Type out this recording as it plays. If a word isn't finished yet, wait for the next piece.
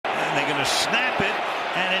and they're going to snap it,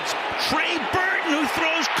 and it's Trey Burton who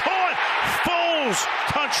throws, caught. Foles,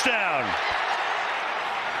 touchdown.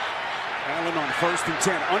 Allen on 1st and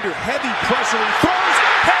 10, under heavy pressure, he throws,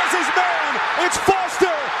 has his man, it's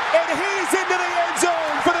Foster, and he's into the end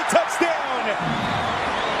zone for the touchdown.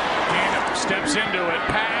 Keenum steps into it,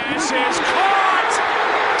 pass is caught,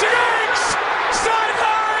 Diggs,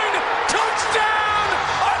 sideline, touchdown,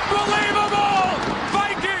 unbelievable,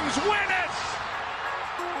 Vikings win it.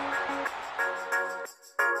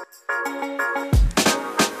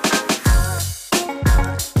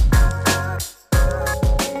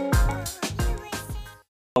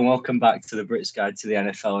 Welcome back to the Brits Guide to the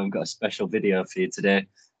NFL. We've got a special video for you today.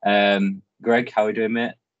 Greg, how are you doing,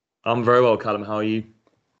 mate? I'm very well, Callum. How are you?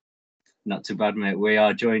 Not too bad, mate. We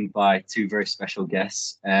are joined by two very special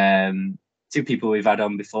guests. Two people we've had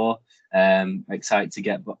on before. Excited to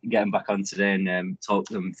get them back on today and talk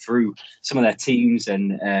them through some of their teams.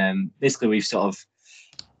 And basically, we've sort of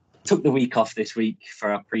took the week off this week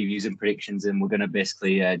for our previews and predictions, and we're going to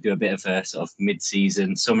basically do a bit of a sort of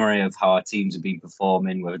mid-season summary of how our teams have been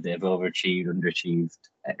performing, whether they've overachieved, underachieved,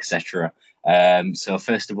 etc. So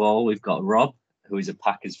first of all, we've got Rob, who is a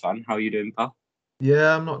Packers fan. How are you doing, pal?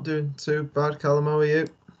 Yeah, I'm not doing too bad, Callum. How are you?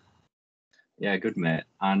 Yeah, good, mate.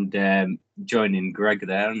 And joining Greg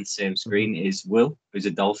there on the same screen is Will, who's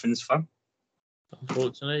a Dolphins fan.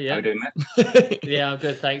 Unfortunately, yeah. How are you doing, mate? Yeah, I'm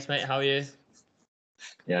good, thanks, mate. How are you?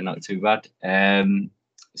 Yeah, not too bad.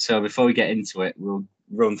 So before we get into it, we'll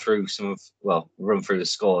run through the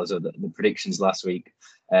scores or the predictions last week.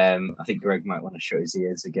 I think Greg might want to shut his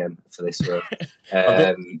ears again for this one. I've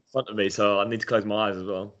got in front of me, so I need to close my eyes as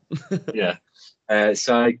well. Yeah.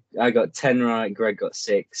 So I got 10 right. Greg got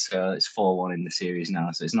 6. It's 4-1 in the series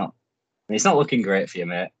now. So it's not looking great for you,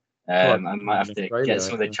 mate. I might have to get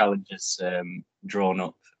some of the challenges drawn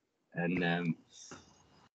up and.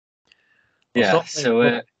 Yeah,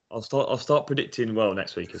 I'll start predicting well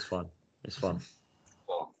next week. It's fun.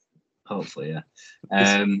 Well, hopefully,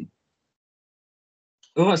 yeah.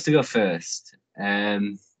 Who wants to go first?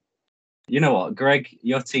 You know what, Greg,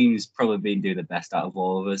 your team's probably been doing the best out of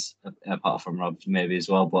all of us, apart from Rob, maybe as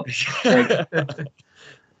well. But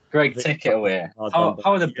Greg, take it away. How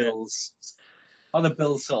are the Bills? Are the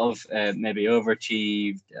Bills sort of maybe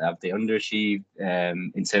overachieved? Have they underachieved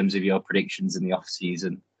in terms of your predictions in the off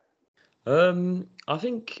season? I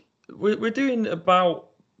think we're doing about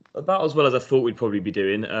as well as I thought we'd probably be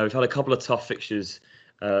doing. We've had a couple of tough fixtures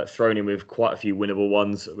thrown in with quite a few winnable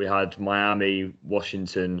ones. We had Miami,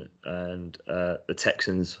 Washington, and the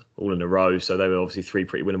Texans all in a row. So they were obviously 3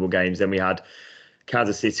 pretty winnable games. Then we had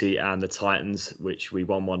Kansas City and the Titans, which we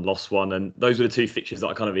won 1, lost 1. And those were the 2 fixtures that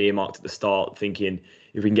I kind of earmarked at the start, thinking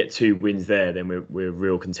if we can get 2 wins there, then we're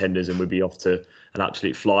real contenders and we'd be off to an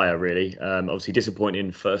absolute flyer, really. Obviously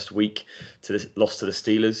disappointing first week loss to the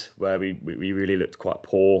Steelers, where we really looked quite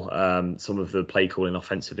poor. Some of the play calling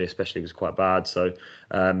offensively especially was quite bad. So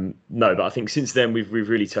no, but I think since then we've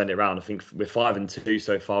really turned it around. I think we're 5-2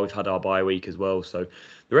 so far. We've had our bye week as well. So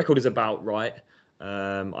the record is about right.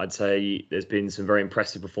 I'd say there's been some very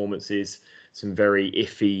impressive performances, some very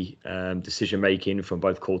iffy decision making from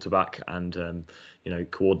both quarterback and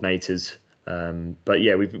coordinators. But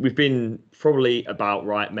yeah, we've been probably about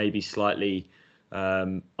right, maybe slightly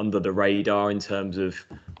under the radar in terms of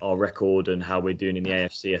our record and how we're doing in the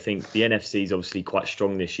AFC. I think the NFC is obviously quite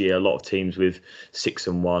strong this year. A lot of teams with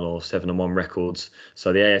 6-1 or 7-1 records.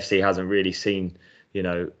 So the AFC hasn't really seen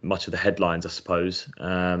much of the headlines, I suppose.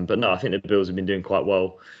 But no, I think the Bills have been doing quite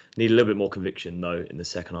well. Need a little bit more conviction, though, in the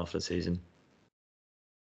second half of the season.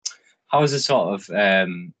 How is the sort of...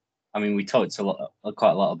 we talked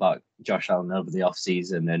quite a lot about Josh Allen over the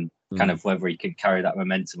off-season and kind of whether he can carry that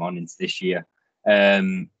momentum on into this year.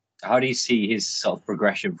 How do you see his sort of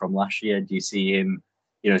progression from last year? Do you see him,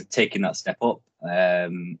 taking that step up?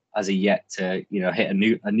 Has he yet to, hit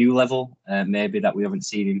a new level, maybe that we haven't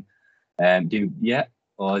seen him do yet,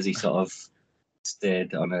 or has he sort of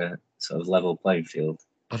stayed on a sort of level playing field?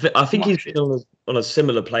 I think he's still on a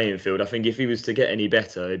similar playing field. I think if he was to get any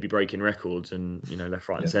better, he'd be breaking records and left,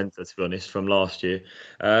 right, and centre. To be honest, from last year,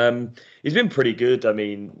 he's been pretty good. I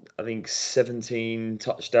think 17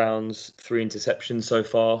 touchdowns, 3 interceptions so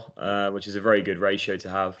far, which is a very good ratio to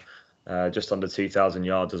have. Just under 2,000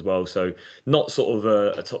 yards as well. So not sort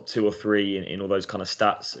of a top 2 or 3 in all those kind of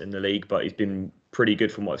stats in the league, but he's been pretty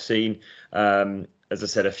good from what I've seen. As I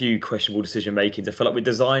said, a few questionable decision makings. I feel like we're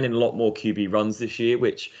designing a lot more QB runs this year,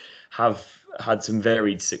 which have had some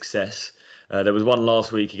varied success. There was one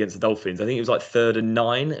last week against the Dolphins. I think it was like 3rd and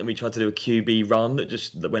 9, and we tried to do a QB run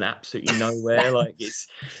that went absolutely nowhere. Like it's,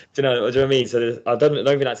 do you know what I mean? So I don't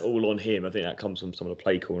think that's all on him. I think that comes from some of the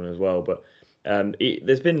play calling as well. But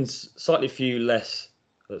there's been slightly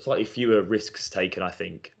fewer risks taken, I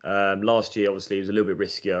think. Last year, obviously, it was a little bit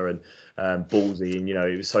riskier and ballsy, and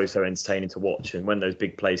it was so entertaining to watch. And when those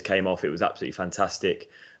big plays came off, it was absolutely fantastic.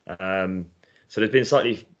 So there's been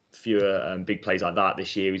slightly fewer big plays like that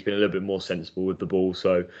this year. He's been a little bit more sensible with the ball,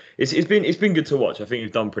 so it's been good to watch. I think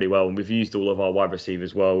we've done pretty well, and we've used all of our wide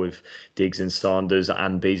receivers well, with Diggs and Sanders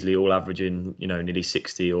and Beasley all averaging nearly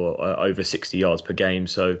 60 or over 60 yards per game.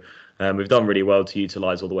 So we've done really well to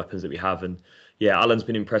utilise all the weapons that we have. And yeah, Allen's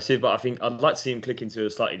been impressive, but I think I'd like to see him click into a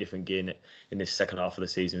slightly different gear in this second half of the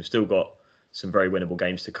season. We've still got some very winnable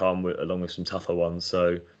games to come, along with some tougher ones.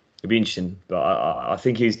 So it'll be interesting. But I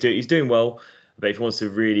think he's doing well. But if he wants to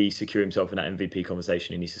really secure himself in that MVP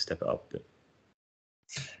conversation, he needs to step it up a bit.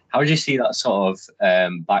 How would you see that sort of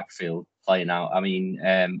backfield playing out? I mean,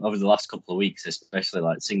 over the last couple of weeks, especially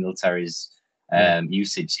like Singletary's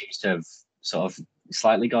usage seems to have sort of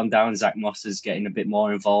slightly gone down. Zach Moss is getting a bit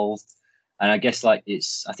more involved. And I guess I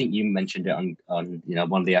think you mentioned it on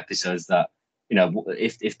one of the episodes that,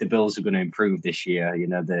 if the Bills are going to improve this year,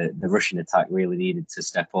 the rushing attack really needed to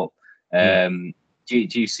step up. Do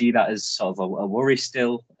you see that as sort of a worry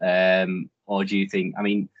still? Or do you think, I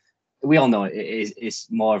mean, we all know it's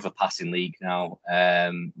more of a passing league now.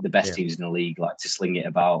 The best teams in the league like to sling it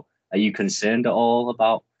about. Are you concerned at all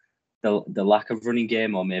about the lack of running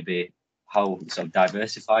game, or maybe how sort of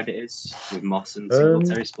diversified it is with Moss and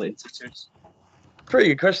Singletary split into twos? Pretty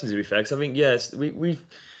good question, to be fair, because I think, yes, we've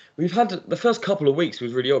had the first couple of weeks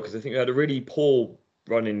was really odd, because I think we had a really poor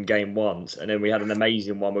running game once, and then we had an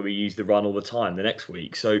amazing one where we used the run all the time the next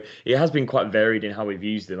week. So it has been quite varied in how we've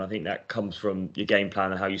used them. I think that comes from your game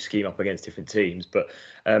plan and how you scheme up against different teams. But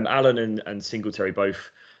Allen and Singletary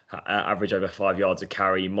both average over 5 yards a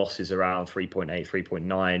carry. Moss is around 3.8,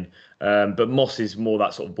 3.9. But Moss is more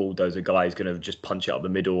that sort of bulldozer guy who's going to just punch it up the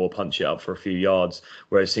middle or punch it up for a few yards.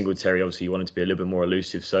 Whereas Singletary, obviously, you want him to be a little bit more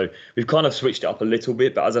elusive. So we've kind of switched it up a little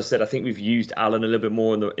bit. But as I said, I think we've used Allen a little bit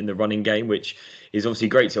more in the running game, which is obviously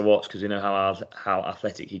great to watch because we know how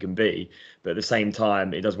athletic he can be. But at the same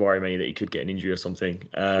time, it does worry me that he could get an injury or something.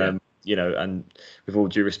 And with all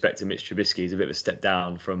due respect to Mitch Trubisky, he's a bit of a step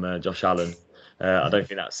down from Josh Allen. I don't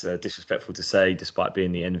think that's disrespectful to say, despite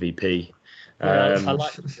being the MVP. I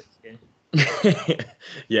like Trubisky.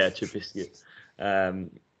 Yeah, Trubisky.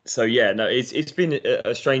 So yeah, no, it's been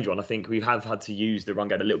a strange one. I think we have had to use the run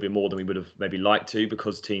game a little bit more than we would have maybe liked to,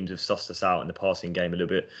 because teams have sussed us out in the passing game a little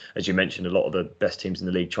bit. As you mentioned, a lot of the best teams in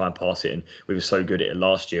the league try and pass it, and we were so good at it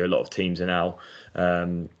last year. A lot of teams are now,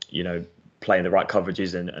 playing the right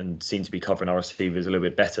coverages and seem to be covering our receivers a little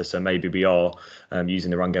bit better. So maybe we are using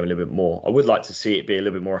the run game a little bit more. I would like to see it be a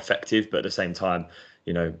little bit more effective, but at the same time,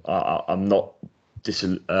 I'm not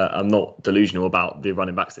delusional about the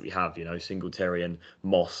running backs that we have. Singletary and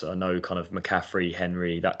Moss. I know kind of McCaffrey,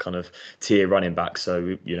 Henry, that kind of tier running back.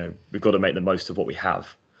 So we've got to make the most of what we have.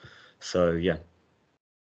 So yeah.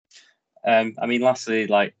 I mean, lastly,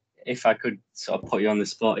 if I could sort of put you on the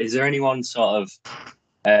spot, is there anyone sort of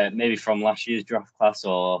maybe from last year's draft class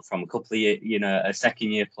or from a couple of years, a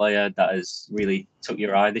second-year player that has really took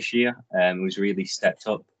your eye this year, who's really stepped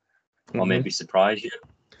up, or maybe surprised you?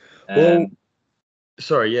 Well,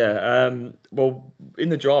 in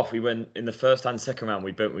the draft, we went in the first and second round.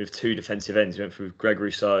 We went with two defensive ends. We went with Greg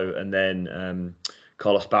Rousseau and then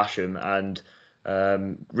Carlos Basham. And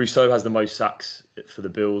Rousseau has the most sacks for the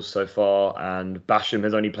Bills so far, and Basham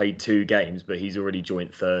has only played 2 games, but he's already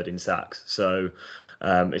joint third in sacks. So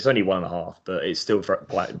it's only 1.5, but it's still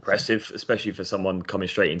quite impressive, especially for someone coming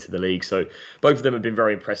straight into the league. So both of them have been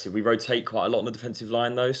very impressive. We rotate quite a lot on the defensive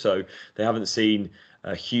line, though, so they haven't seen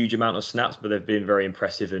a huge amount of snaps, but they've been very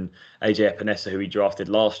impressive. And AJ Epinesa, who we drafted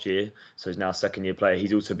last year, so he's now a second-year player,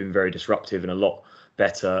 he's also been very disruptive and a lot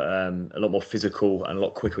better, a lot more physical and a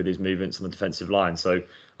lot quicker with his movements on the defensive line. So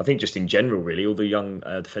I think just in general, really, all the young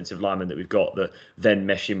defensive linemen that we've got that then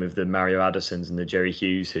mesh in with the Mario Addisons and the Jerry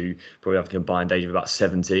Hughes, who probably have a combined age of about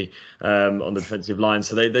 70 on the defensive line.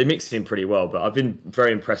 So they mix it in pretty well. But I've been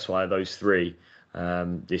very impressed by those 3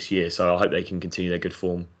 this year. So I hope they can continue their good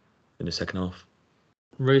form in the second half.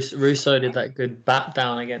 Russo did that good bat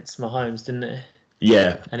down against Mahomes, didn't he?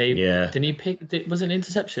 Yeah. And didn't he pick? Was it an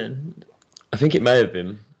interception? I think it may have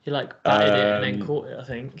been. He batted it and then caught it, I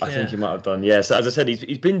think. I think he might have done. Yeah. So as I said,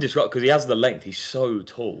 he's been disrupted because he has the length. He's so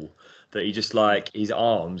tall that he just his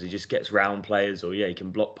arms, he just gets round players, or he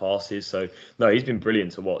can block passes. So no, he's been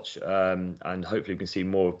brilliant to watch. And hopefully we can see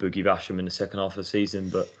more of Boogie Basham in the second half of the season.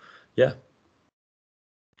 But yeah.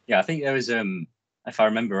 Yeah, I think there was if I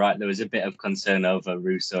remember right, there was a bit of concern over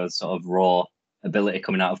Russo's sort of raw ability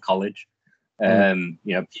coming out of college.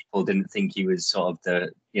 People didn't think he was sort of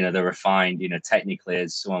the refined, technically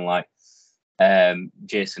as someone like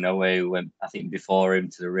Jason Owe, who went, I think, before him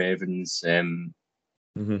to the Ravens. So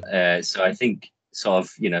I think sort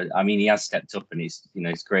of, he has stepped up, and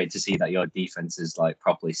it's great to see that your defense has like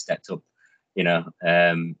properly stepped up.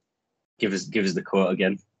 Give us the quote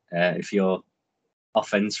again. If your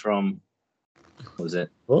offense from, what was it?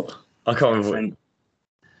 What? I can't remember.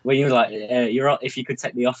 When you were like, if you could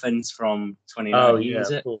take the offense from 2019,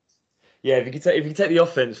 is it? Yeah, if you could take the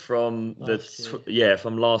offense from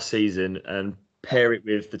from last season and pair it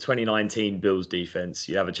with the 2019 Bills defense,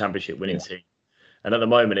 you have a championship winning team. And at the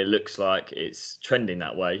moment, it looks like it's trending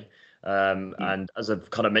that way. And as I've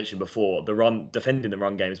kind of mentioned before, defending the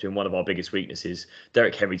run game has been one of our biggest weaknesses.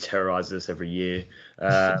 Derrick Henry terrorizes us every year.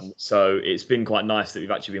 So it's been quite nice that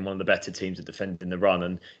we've actually been one of the better teams at defending the run.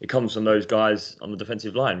 And it comes from those guys on the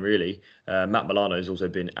defensive line, really. Matt Milano has also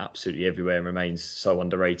been absolutely everywhere and remains so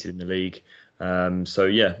underrated in the league. I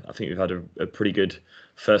think we've had a pretty good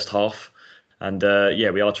first half. And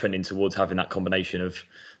we are trending towards having that combination of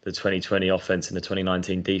the 2020 offense and the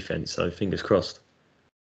 2019 defense. So fingers crossed.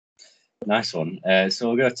 Nice one. So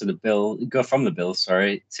we'll go from the Bills,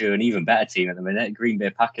 to an even better team at the minute, Green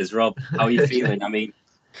Bay Packers. Rob, how are you feeling? I mean,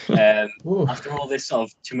 after all this sort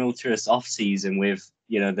of tumultuous off-season with,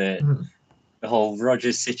 the whole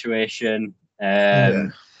Rodgers situation,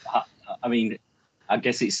 I mean, I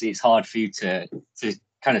guess it's hard for you to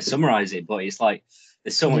kind of summarize it, but it's like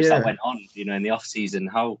there's so much that went on, in the off-season.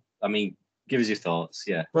 Give us your thoughts.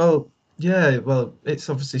 Yeah. Well, it's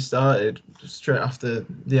obviously started straight after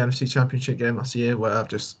the NFC Championship game last year, where I've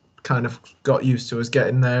just kind of got used to us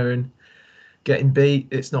getting there and getting beat.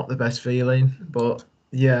 It's not the best feeling, but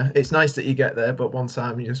yeah, it's nice that you get there, but one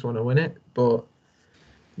time you just want to win it. But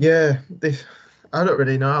yeah, I don't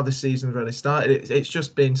really know how the season's really started. It's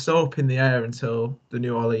just been so up in the air until the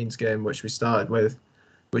New Orleans game, which we started with,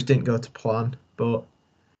 which didn't go to plan. But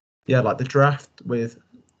yeah, like the draft with...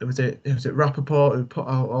 Was it Rappaport who put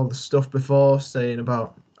out all the stuff before saying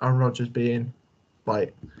about Aaron Rodgers being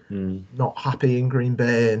like not happy in Green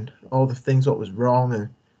Bay and all the things what was wrong, and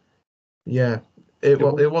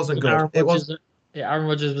it wasn't good. Aaron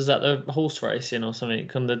Rodgers was at the horse racing or something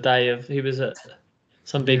on the day of, he was at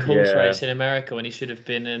some big horse race in America when he should have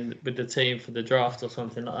been in with the team for the draft or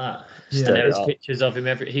something like that. And there was pictures of him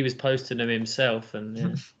he was posting them himself,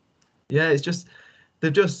 and it's just.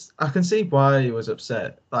 I can see why he was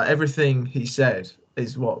upset. Like, everything he said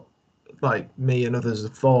is what, like, me and others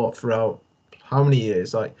have thought throughout how many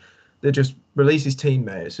years. Like, they just release his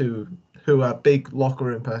teammates who are big locker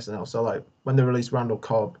room personnel. So, like, when they released Randall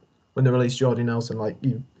Cobb, when they released Jordy Nelson,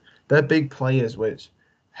 they're big players which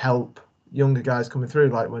help younger guys coming through.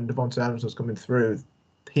 Like, when Devontae Adams was coming through,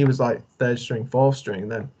 he was like third string, fourth string.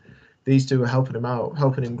 And then these two were helping him out,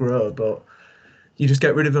 helping him grow. But you just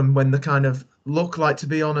get rid of them when they kind of look like to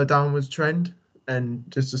be on a downwards trend, and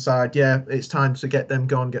just decide, it's time to get them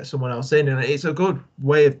gone, get someone else in. And it's a good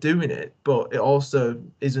way of doing it, but it also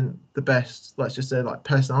isn't the best, let's just say, like,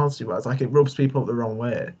 personality-wise. Like, it rubs people up the wrong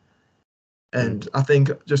way. And I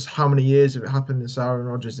think just how many years have it happened in Aaron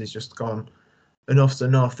Rodgers is just gone, enough's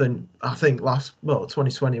enough. And I think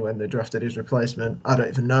 2020, when they drafted his replacement, I don't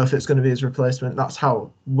even know if it's going to be his replacement. That's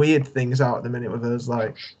how weird things are at the minute with us.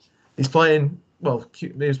 Like, he's playing... Well, he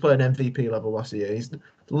was playing MVP level last year. He's a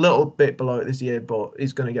little bit below it this year, but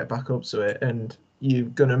he's going to get back up to it. And you're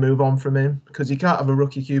going to move on from him because you can't have a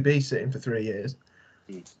rookie QB sitting for 3 years.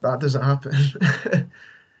 That doesn't happen.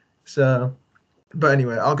 But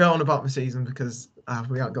anyway, I'll go on about my season because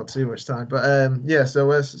we haven't got too much time. But so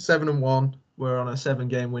we're 7-1. We're on a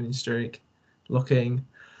 7-game winning streak, looking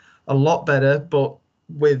a lot better, but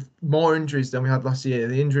with more injuries than we had last year.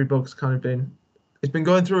 The injury bug's kind of been... It's been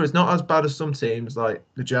going through. It's not as bad as some teams like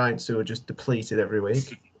the Giants, who are just depleted every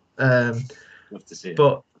week. Love to see it.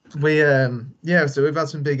 But we, so we've had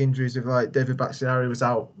some big injuries. With like David Bakhtiari was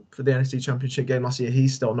out for the NFC Championship game last year.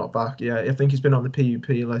 He's still not back. Yeah, I think he's been on the PUP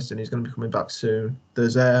list and he's going to be coming back soon.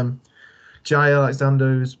 There's Jai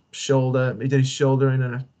Alexander's shoulder. He did his shoulder in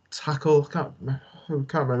a tackle. Can't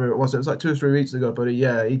remember who it was. It was like 2 or 3 weeks ago. But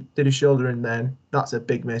he did his shoulder in then. That's a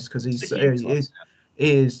big miss because he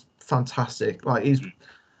is fantastic. Like, he's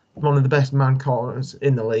one of the best man corners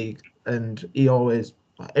in the league, and he always,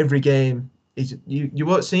 every game, you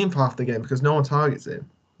won't see him for half the game because no one targets him.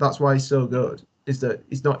 That's why he's so good, is that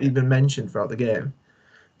he's not even mentioned throughout the game.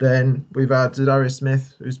 Then we've had Zadarius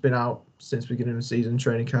Smith, who's been out since beginning of the season,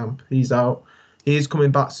 training camp. He's out. He's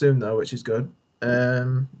coming back soon though, which is good.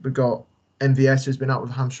 We've got MVS has been out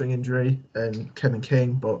with a hamstring injury, and Kevin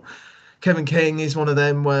King. But Kevin King is one of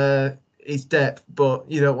them where he's depth, but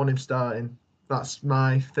you don't want him starting. That's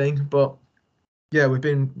my thing. But yeah, we've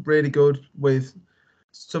been really good with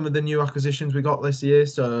some of the new acquisitions we got this year.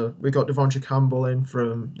 So we got Devontae Campbell in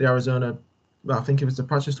from the Arizona. Well, I think it was the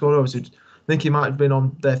practice squad. I think he might have been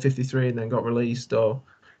on their 53 and then got released. Or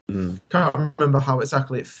can't remember how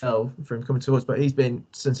exactly it fell for him coming to us. But he's been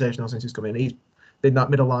sensational since he's come in. He's been that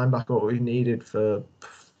middle linebacker we needed for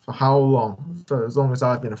how long? For as long as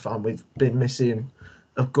I've been a fan, we've been missing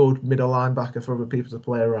a good middle linebacker for other people to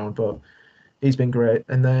play around. But he's been great.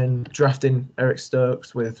 And then drafting Eric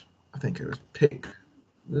Stokes with, I think it was pick.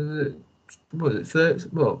 Was it 30?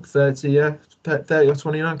 Well, 30, yeah, 30 or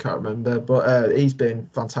 29, can't remember. But he's been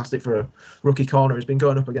fantastic for a rookie corner. He's been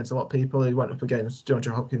going up against a lot of people. He went up against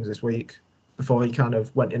DeAndre Hopkins this week before he kind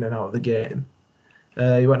of went in and out of the game.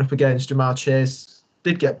 He went up against Jamar Chase.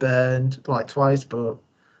 Did get burned like twice, but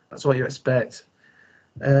that's what you expect.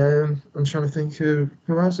 I'm trying to think who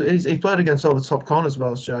else. He played against all the top corners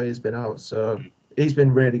whilst Jai has been out, so he's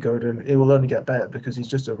been really good, and he will only get better because he's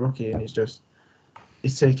just a rookie and he's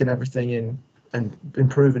taking everything in and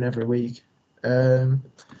improving every week. But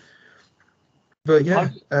yeah,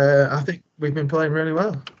 I think we've been playing really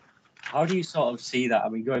well. How do you sort of see that? I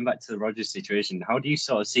mean, going back to the Rodgers situation, how do you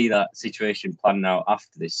sort of see that situation planning out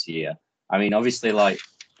after this year? I mean, obviously, like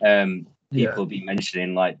people be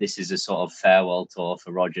mentioning, like this is a sort of farewell tour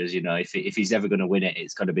for Rodgers. You know, if he's ever going to win it,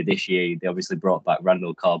 it's got to be this year. They obviously brought back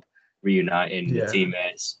Randall Cobb, reuniting the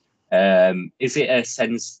teammates. Is it a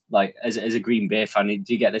sense, like as a Green Bay fan,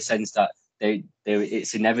 do you get the sense that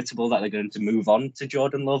it's inevitable that they're going to move on to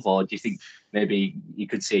Jordan Love, or do you think maybe you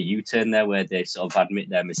could see a U-turn there where they sort of admit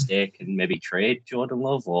their mistake and maybe trade Jordan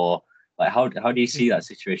Love, or like how do you see that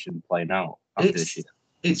situation playing out after this year?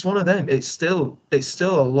 It's one of them. It's still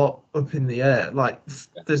a lot up in the air. Like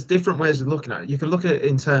there's different ways of looking at it. You can look at it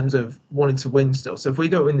in terms of wanting to win still. So if we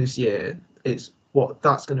don't win this year,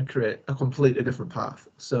 that's going to create a completely different path.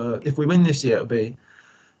 So if we win this year, it'll be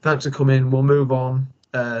thanks for coming. We'll move on.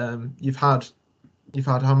 You've had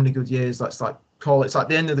how many good years? Let's like call it. It's like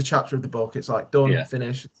the end of the chapter of the book. It's like done,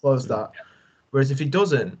 finish, close that. Whereas if he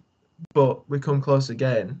doesn't, but we come close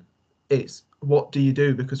again, it's what do you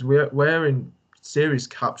do? Because we're in serious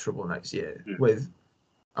cap trouble next year with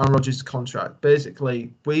Aaron Rodgers' contract.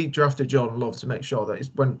 Basically, we drafted Jordan Love to make sure that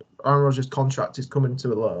when Aaron Rodgers' contract is coming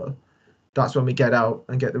to a low, that's when we get out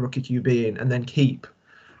and get the rookie QB in, and then keep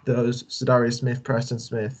those Zadarius Smith, Preston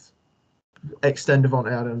Smith, extend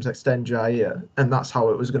Devontae Adams, extend Jair, and that's how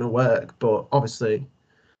it was going to work. But obviously,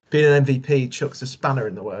 being an MVP chucks a spanner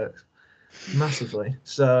in the works massively.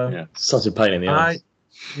 So such a pain in the ass.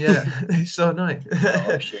 It's so nice.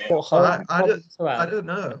 I don't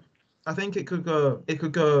know. I think it could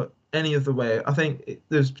go any other way. I think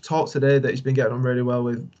there's talk today that he's been getting on really well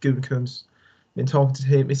with Gutekunst. Been talking to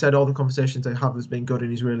him. He said all the conversations they have has been good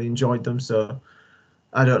and he's really enjoyed them. So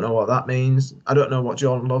I don't know what that means. I don't know what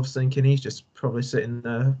Jordan Love's thinking. He's just probably sitting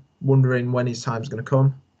there wondering when his time's going to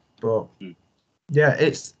come. But yeah,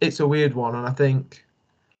 it's a weird one, and I think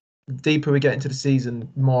the deeper we get into the season,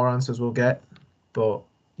 more answers we'll get. But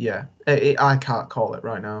yeah, I can't call it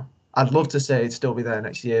right now. I'd love to say it'd still be there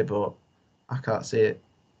next year, but I can't see it,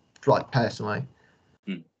 like, personally.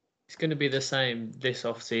 It's going to be the same this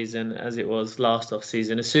off-season as it was last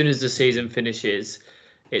off-season. As soon as the season finishes,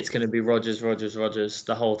 it's going to be Rodgers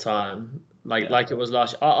the whole time, like it was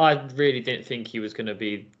last year. I really didn't think he was going to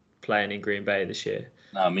be playing in Green Bay this year.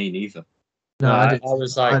 No, me neither. No, I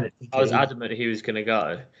was adamant he was going to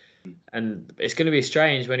go. And it's going to be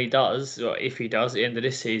strange when he does, or if he does at the end of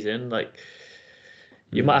this season. Like,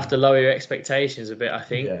 you might have to lower your expectations a bit, I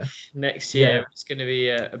think. Next year, it's going to be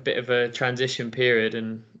a bit of a transition period.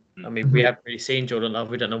 And, I mean, we haven't really seen Jordan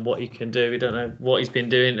Love. We don't know what he can do. We don't know what he's been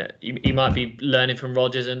doing. He might be learning from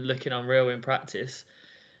Rodgers and looking unreal in practice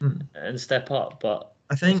and step up. But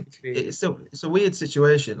I think it's a weird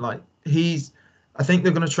situation. Like, I think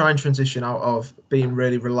they're going to try and transition out of being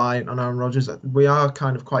really reliant on Aaron Rodgers. We are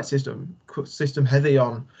kind of quite system heavy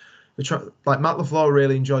on. Like, Matt LaFleur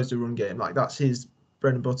really enjoys the run game. Like, that's his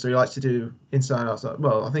bread and butter. He likes to do inside, outside.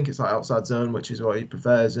 Well, I think it's like outside zone, which is what he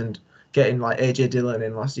prefers. And getting like AJ Dillon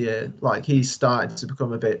in last year, like, he's starting to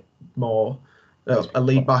become a bit more a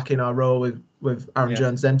lead back in our role with Aaron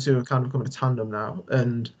Jones. Them two are kind of becoming a tandem now.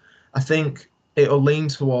 And I think it'll lean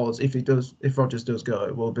towards, if Rodgers does go,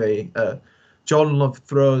 it will be Jordan Love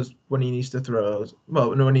throws when he needs to throw.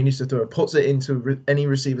 Well, no, when he needs to throw, puts it into any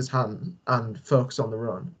receiver's hand and focus on the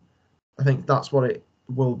run. I think that's what it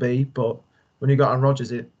will be. But when you got Aaron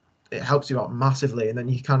Rodgers, it helps you out massively, and then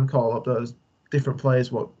you can call up those different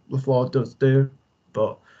players what LaFleur does do.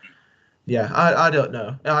 But yeah, I don't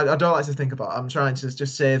know. I don't like to think about it. I'm trying to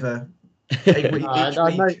just savor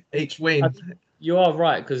each win. You are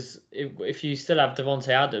right, because if you still have Devontae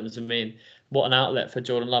Adams, I mean, what an outlet for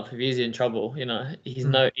Jordan Love. If he's in trouble, he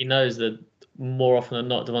knows that more often than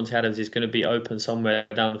not, Devontae Adams is going to be open somewhere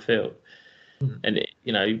down the field. And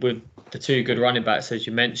with the two good running backs, as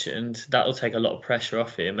you mentioned, that'll take a lot of pressure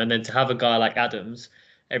off him. And then to have a guy like Adams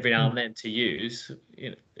every now and then to use,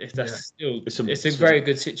 if that's it's a very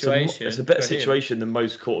good situation. It's a better situation than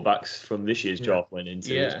most quarterbacks from this year's draft went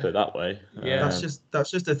into. Let's put it that way. Yeah,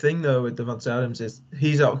 that's just the thing though with Devontae Adams is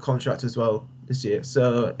he's out of contract as well this year.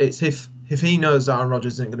 So it's if he knows Aaron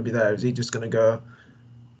Rodgers isn't going to be there, is he just going to go,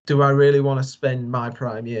 do I really want to spend my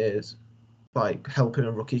prime years like helping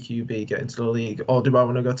a rookie QB get into the league, or do I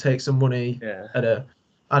want to go take some money at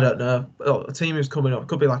I don't know, a team who's coming up,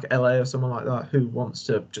 could be like LA or someone like that, who wants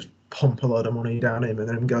to just pump a load of money down him and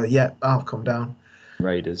then go, yeah, I'll come down.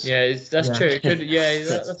 Raiders. Yeah, that's true. It could,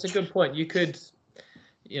 that's a good point. You could,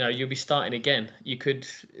 you'll be starting again. You could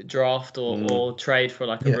draft or trade for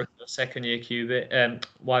like a rookie or second year QB,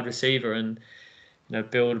 wide receiver, and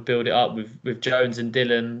build it up with Jones and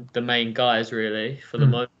Dillon, the main guys really for the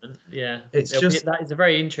moment. Yeah, that is a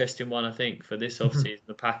very interesting one, I think, for this offseason,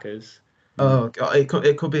 the Packers. Oh God, it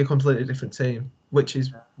could be a completely different team, which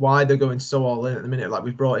is why they're going so all in at the minute. Like,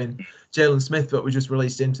 we've brought in Jalen Smith, but we just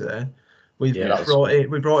released him today. We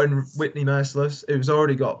brought in Whitney Merciless, who's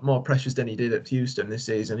already got more pressures than he did at Houston this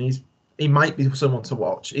season. He might be someone to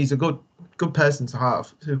watch. He's a good person to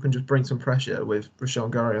have who can just bring some pressure with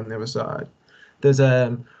Rashawn Gary on the other side. There's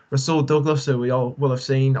Rasul Douglas, who we all will have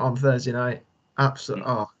seen on Thursday night.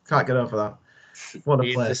 Absolutely, can't get over that. What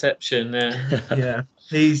a player! Interception, yeah.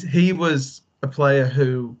 He was a player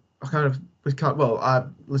who I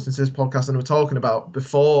listened to this podcast and we're talking about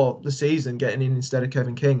before the season getting in instead of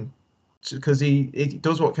Kevin King, because he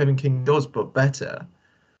does what Kevin King does but better.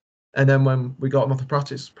 And then when we got him off the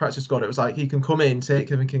practice squad, it was like he can come in, take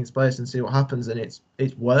Kevin King's place, and see what happens, and it's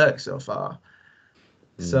worked so far.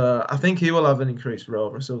 So I think he will have an increased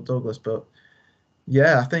role, Russell Douglas. But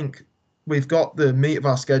yeah, I think we've got the meat of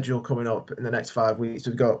our schedule coming up in the next 5 weeks.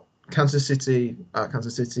 We've got Kansas City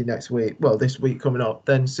next week. Well, this week coming up.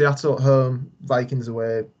 Then Seattle at home, Vikings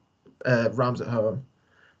away, Rams at home.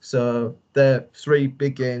 So there are 3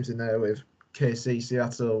 big games in there with KC,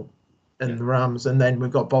 Seattle, and the Rams. And then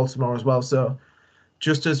we've got Baltimore as well. So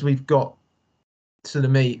just as we've got to the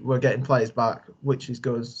meat, we're getting players back, which is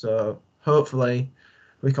good. So hopefully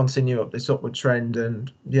we continue up this upward trend.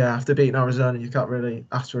 And after beating Arizona, you can't really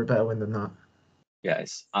ask for a better win than that. Yeah,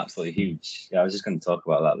 it's absolutely huge. Yeah, I was just going to talk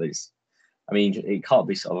about that. It can't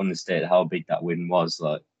be sort of understated how big that win was.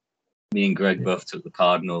 Like, me and Greg both took the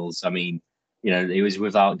Cardinals. I mean, he was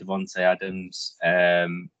without Devontae Adams, a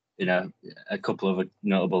couple of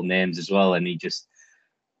notable names as well. And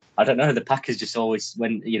I don't know, the Packers just always,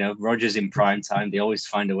 when, Rodgers in prime time, they always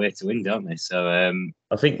find a way to win, don't they? So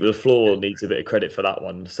I think LaFleur needs a bit of credit for that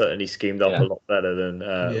one. Certainly schemed up a lot better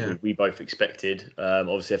than we both expected.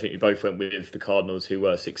 Obviously, I think we both went with the Cardinals, who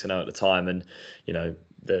were 6-0 at the time, and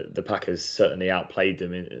the Packers certainly outplayed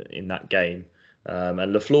them in that game. And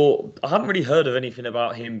LaFleur, I haven't really heard of anything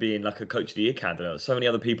about him being like a Coach of the Year candidate. So many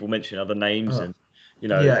other people mention other names, and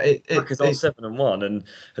Packers are 7-1 and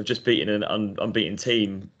have just beaten an unbeaten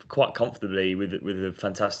team quite comfortably with a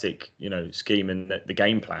fantastic scheme and the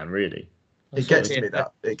game plan. Really, it gets to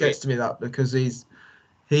me that because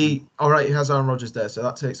he has Aaron Rodgers there, so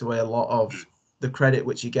that takes away a lot of the credit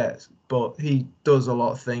which he gets. But he does a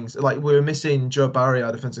lot of things. Like, we were missing Joe Barry,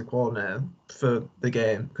 our defensive coordinator, for the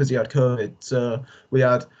game because he had COVID. So we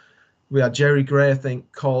had Jerry Gray, I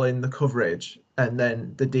think, calling the coverage, and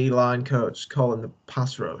then the D-line coach calling the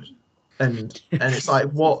pass rush. And it's like,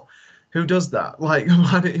 what? Who does that? Like,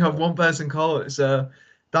 why didn't you have one person call it? So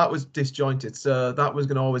that was disjointed. So that was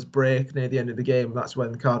going to always break near the end of the game. That's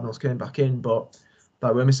when the Cardinals came back in. But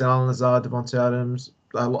we're missing Alan Lazard, Devontae Adams.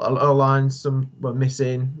 Our lines, some were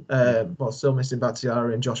missing. Still missing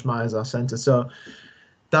Bakhtiari and Josh Myers, our centre. So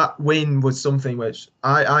that win was something which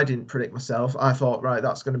I didn't predict myself. I thought, right,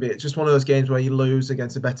 that's going to be it. Just one of those games where you lose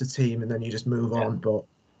against a better team and then you just move on. But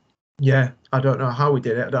I don't know how we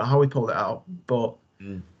did it. I don't know how we pulled it out. But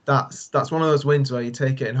that's one of those wins where you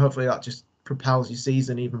take it and hopefully that just propels your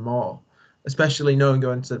season even more. Especially knowing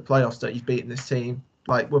going to the playoffs that you've beaten this team.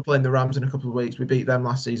 Like, we're playing the Rams in a couple of weeks. We beat them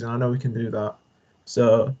last season. I know we can do that.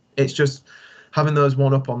 So it's just having those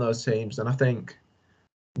one up on those teams. And I think,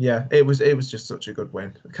 it was just such a good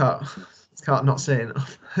win. I can't not say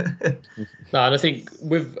enough. No, and I think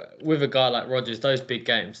with a guy like Rodgers, those big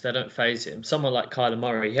games, they don't faze him. Someone like Kyler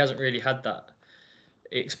Murray, he hasn't really had that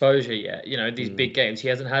exposure yet. You know, these big games, he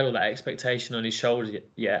hasn't had all that expectation on his shoulders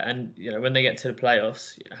yet. And you know, when they get to the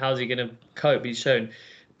playoffs, how's he going to cope? He's shown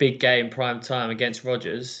big game, prime time against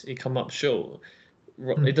Rodgers. He come up short.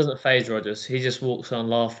 It doesn't faze Rodgers. He just walks on,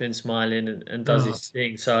 laughing, smiling, and does his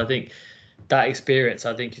thing. So I think that experience,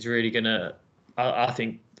 I think, is really gonna. I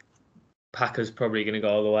think Packers probably gonna go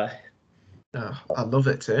all the way. Oh, I love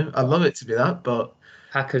it too. I love it to be that, but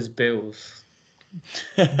Packers Bills.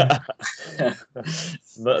 But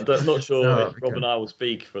not sure Rob and I will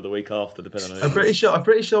speak for the week after, depending on. I'm pretty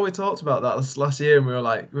sure we talked about that last year, and we were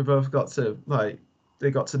like, we both got to like. They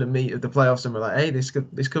got to the meat of the playoffs, and we're like, "Hey, this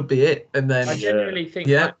could be it." And then I genuinely think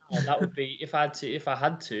right now, that would be if I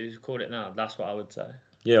had to call it now. That's what I would say.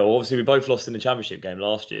 Yeah, well, obviously we both lost in the championship game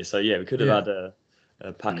last year, so yeah, we could have had a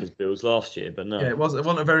Packers Bills last year, but no. Yeah, it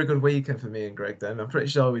wasn't a very good weekend for me and Greg. Then I'm pretty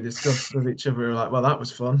sure we discussed with each other. We were like, "Well, that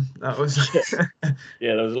was fun. That was."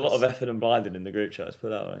 Yeah, there was a lot of effing and blinding in the group chat. Let's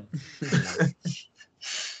put it that way.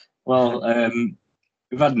 Well,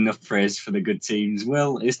 we've had enough praise for the good teams.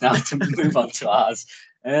 Will, it's now to move on to ours.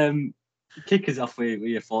 Kick us off with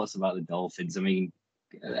your thoughts about the Dolphins. I mean,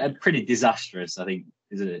 pretty disastrous, I think.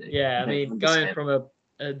 Is it? Yeah, I mean, going from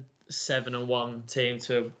a 7-1 team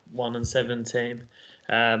to a 1-7 team.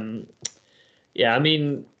 Yeah, I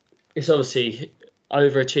mean, it's obviously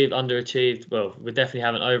overachieved, underachieved. Well, we definitely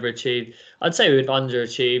haven't overachieved. I'd say we've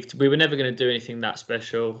underachieved. We were never going to do anything that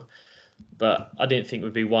special, but I didn't think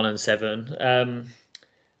we'd be 1-7.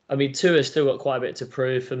 I mean, Tua's still got quite a bit to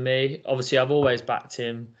prove for me. Obviously, I've always backed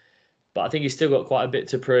him, but I think he's still got quite a bit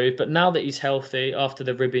to prove. But now that he's healthy after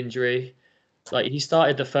the rib injury, like he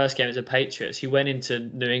started the first game as a Patriots, he went into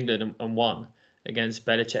New England and won against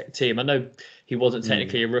Belichick team. I know he wasn't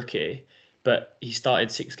technically a rookie, but he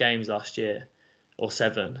started 6 games last year or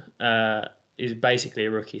 7. He's basically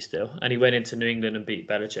a rookie still, and he went into New England and beat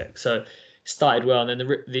Belichick. So started well, and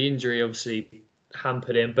then the injury obviously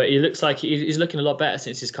hampered him, but he looks like he's looking a lot better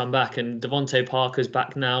since he's come back. And Devontae Parker's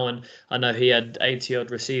back now, and I know he had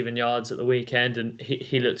 80-odd receiving yards at the weekend, and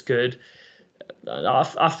he looks good.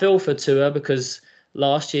 I feel for Tua because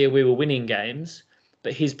last year we were winning games,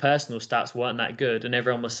 but his personal stats weren't that good, and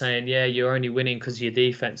everyone was saying, yeah, you're only winning because of your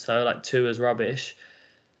defense, though, like Tua's rubbish.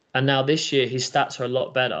 And now this year his stats are a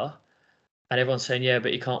lot better, and everyone's saying, yeah,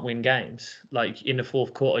 but you can't win games. Like in the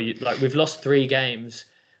fourth quarter, we've lost 3 games,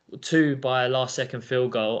 2 by a last-second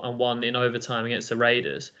field goal and 1 in overtime against the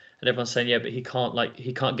Raiders, and everyone's saying, yeah, but he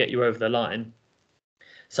can't get you over the line.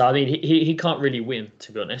 So I mean, he can't really win,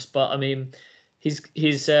 to be honest. But I mean, his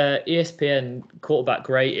ESPN quarterback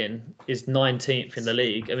rating is 19th in the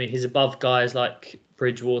league. I mean, he's above guys like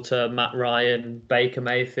Bridgewater, Matt Ryan, Baker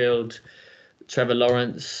Mayfield, Trevor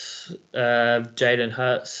Lawrence, Jalen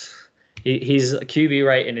Hurts. His QB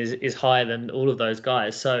rating is higher than all of those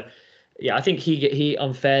guys. So yeah, I think he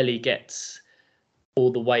unfairly gets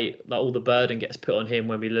all the weight, like all the burden gets put on him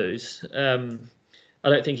when we lose. I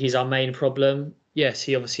don't think he's our main problem. Yes,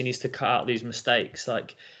 he obviously needs to cut out these mistakes.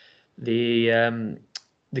 Like the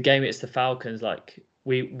game against the Falcons, like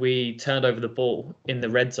we turned over the ball in the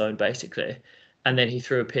red zone basically, and then he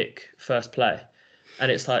threw a pick first play,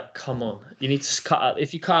 and it's like, come on, you need to cut out.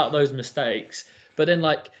 If you cut out those mistakes. But then,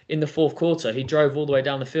 like, in the fourth quarter, he drove all the way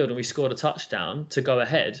down the field and we scored a touchdown to go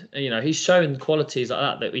ahead. And, you know, he's shown qualities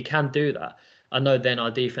like that we can do that. I know then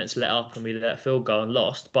our defense let up and we let a field goal and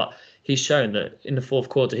lost, but he's shown that in the fourth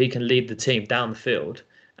quarter he can lead the team down the field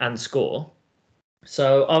and score.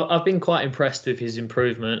 So I've been quite impressed with his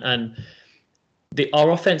improvement, and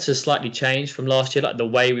our offense has slightly changed from last year. Like the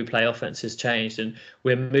way we play offense has changed, and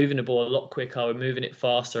we're moving the ball a lot quicker. We're moving it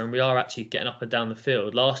faster, and we are actually getting up and down the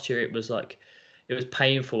field. Last year it was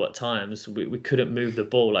painful at times. We couldn't move the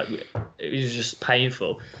ball. It was just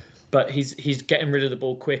painful. But he's getting rid of the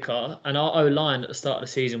ball quicker. And our O-line at the start of the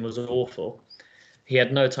season was awful. He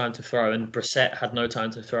had no time to throw, and Brissett had no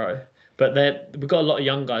time to throw. But we've got a lot of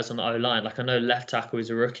young guys on the O-line. Like I know left tackle is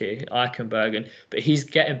a rookie, Eichenberg, but he's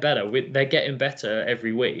getting better. They're getting better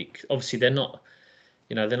every week. Obviously, they're not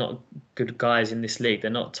good guys in this league.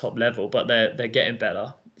 They're not top level, but they're getting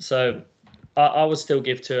better. So I would still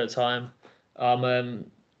give Tua time.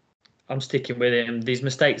 I'm sticking with him. These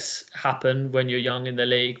mistakes happen when you're young in the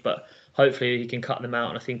league, but hopefully he can cut them out,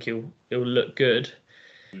 and I think he'll look good.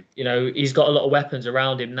 You know, he's got a lot of weapons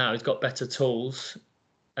around him now. He's got better tools,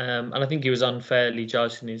 and I think he was unfairly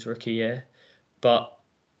judged in his rookie year. But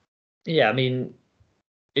yeah, I mean,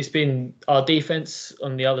 it's been our defense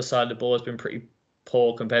on the other side of the ball has been pretty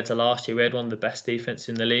poor compared to last year. We had one of the best defense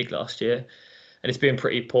in the league last year, and it's been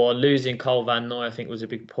pretty poor. Losing Cole Van Noy, I think, was a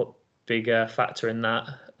big factor in that.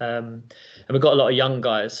 And we've got a lot of young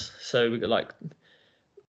guys. So we've got like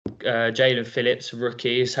Jalen Phillips,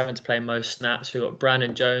 rookie, who's having to play most snaps. We've got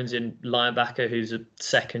Brandon Jones in linebacker, who's a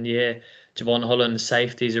second year. Javon Holland,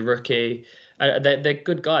 safety, is a rookie. They're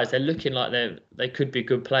good guys. They're looking like they could be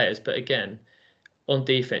good players. But again, on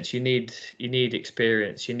defense, you need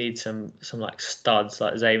experience. You need some like studs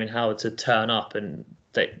like Xavier Howard to turn up, and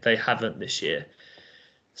they haven't this year.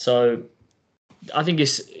 So I think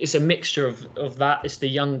it's a mixture of that. It's the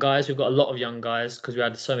young guys. We've got a lot of young guys because we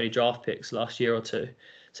had so many draft picks last year or two.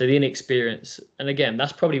 So the inexperience, and again,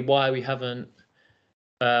 that's probably why we haven't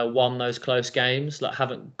won those close games. Like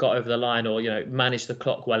haven't got over the line, or managed the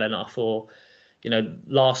clock well enough, or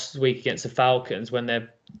last week against the Falcons when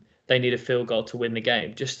they need a field goal to win the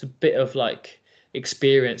game. Just a bit of like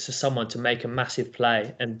experience for someone to make a massive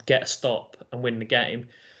play and get a stop and win the game.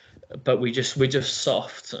 But we're just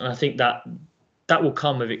soft, and I think that will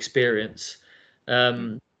come with experience.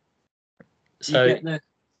 Sorry, go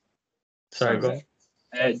on.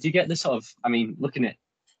 Do you get the sort of? I mean, looking at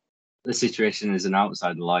the situation as an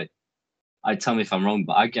outsider, like, tell me if I'm wrong,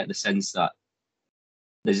 but I get the sense that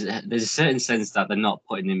there's a certain sense that they're not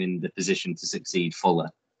putting him in the position to succeed fully.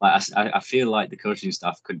 Like I feel like the coaching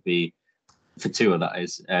staff could be, for Tua that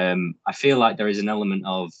is. I feel like there is an element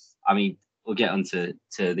of. I mean, we'll get onto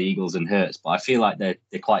the Eagles and Hurts, but I feel like they're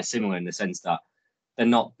quite similar in the sense that they're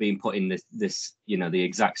not being put in this the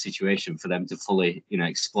exact situation for them to fully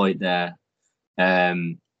exploit their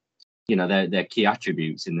their key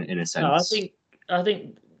attributes in a sense. No, I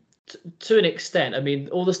think to an extent. I mean,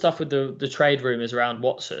 all the stuff with the trade rumors around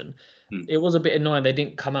Watson, it was a bit annoying. They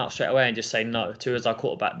didn't come out straight away and just say no to as our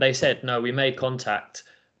quarterback. They said no, we made contact,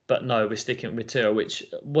 but no, we're sticking with Tua. Which,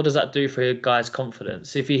 what does that do for a guy's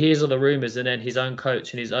confidence? If he hears all the rumors and then his own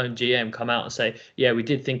coach and his own GM come out and say, yeah, we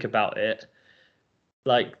did think about it,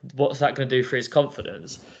 like, what's that going to do for his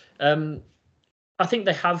confidence? I think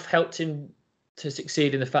they have helped him to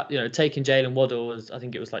succeed in the fact, taking Jalen Waddle was, I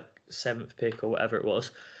think it was like 7th pick or whatever it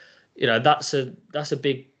was. That's a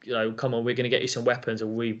big, come on, we're going to get you some weapons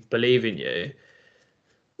and we believe in you.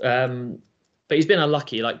 But he's been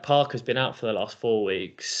unlucky. Like, Parker's been out for the last 4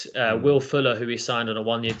 weeks. Will Fuller, who he signed on a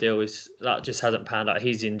 1-year deal, that just hasn't panned out.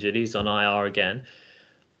 He's injured. He's on IR again.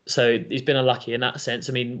 So he's been unlucky in that sense.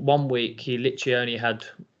 I mean, 1 week he literally only had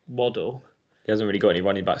Waddle. He hasn't really got any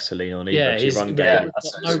running backs to lean on either. Yeah, he's run got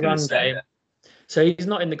no run game. So he's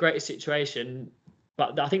not in the greatest situation.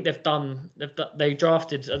 But I think they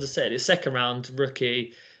drafted, as I said, his second round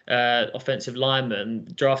rookie offensive lineman,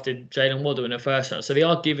 drafted Jalen Waddle in the first round. So they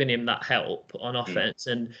are giving him that help on offense.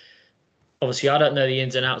 And obviously, I don't know the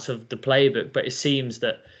ins and outs of the playbook, but it seems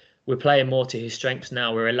that we're playing more to his strengths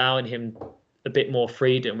now. We're allowing him a bit more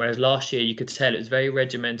freedom. Whereas last year, you could tell it was very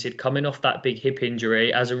regimented. Coming off that big hip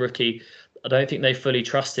injury as a rookie, I don't think they fully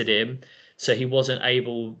trusted him. So he wasn't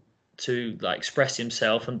able to express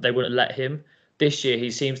himself, and they wouldn't let him. This year, he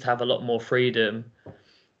seems to have a lot more freedom.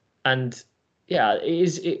 And yeah,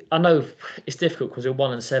 I know it's difficult because we're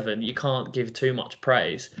 1-7. You can't give too much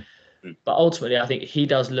praise. But ultimately, I think he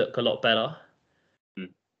does look a lot better.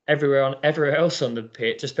 Everywhere else on the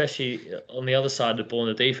pitch, especially on the other side of the ball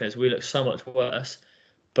in the defense, we look so much worse.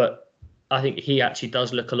 But I think he actually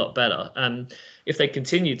does look a lot better. And if they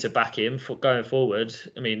continue to back him for going forward,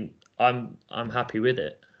 I mean, I'm happy with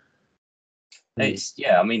it.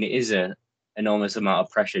 I mean, it is an enormous amount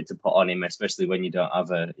of pressure to put on him, especially when you don't have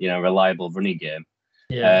a reliable running game.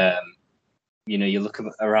 Yeah. You look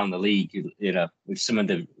around the league, with some of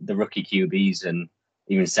the rookie QBs and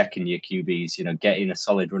even second year QBs, getting a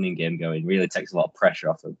solid running game going really takes a lot of pressure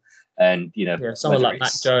off them. And someone like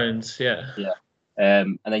Mac Jones,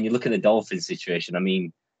 and then you look at the Dolphins situation. I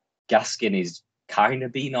mean, Gaskin is kind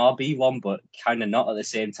of been RB1, but kind of not at the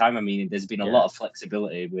same time. I mean, there's been a lot of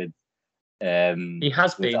flexibility with. He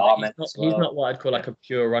has been. He's not what I'd call like a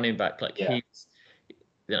pure running back. He's,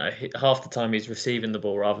 half the time he's receiving the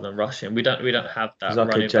ball rather than rushing. We don't have that. He's like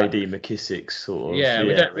running a JD McKissick sort of. Yeah,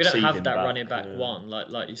 we don't have that running back one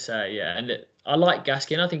like you say. Yeah, and I like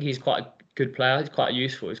Gaskin. I think he's quite a good player. He's quite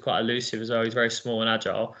useful. He's quite elusive as well. He's very small and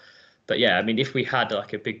agile. But yeah, I mean, if we had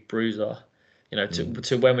like a big bruiser,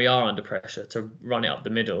 to when we are under pressure to run it up the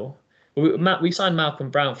middle. We signed Malcolm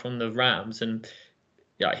Brown from the Rams, and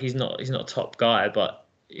yeah, he's not a top guy, but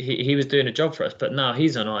he was doing a job for us. But now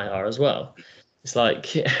he's on IR as well. It's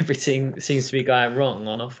like everything seems to be going wrong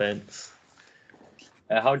on offense.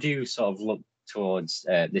 How do you sort of look towards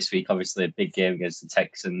this week? Obviously, a big game against the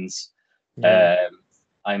Texans. Yeah.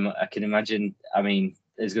 I can imagine. I mean,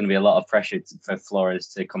 there's going to be a lot of pressure for Flores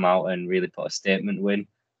to come out and really put a statement win.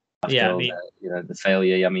 After the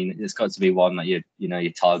failure. I mean, it's got to be one that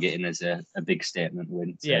you're targeting as a big statement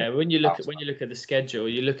win. When you look at the schedule,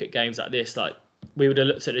 you look at games like this, like we would have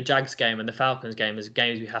looked at the Jags game and the Falcons game as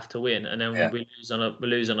games we have to win, and then we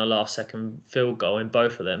lose on a last second field goal in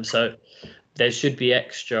both of them. So there should be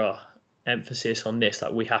extra emphasis on this,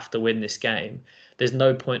 like we have to win this game. There's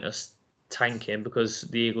no point us tanking because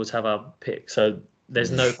the Eagles have our pick, so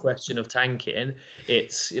there's no question of tanking.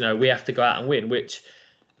 It's, we have to go out and win, which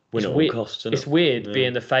win at all costs. It's weird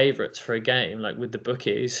being the favourites for a game like with the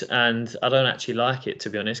bookies, and I don't actually like it, to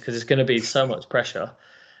be honest, because it's going to be so much pressure.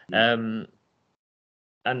 And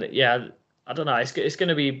yeah, I don't know. It's going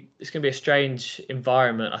to be a strange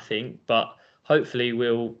environment, I think, but hopefully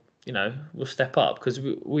we'll step up, because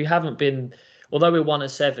we haven't been. Although we're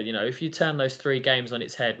 1-7, if you turn those 3 games on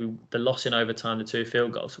its head, the loss in overtime, the 2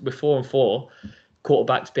 field goals, we're 4-4.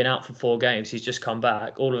 Quarterback's been out for 4 games. He's just come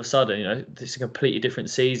back. All of a sudden, this is a completely different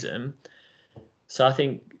season. So I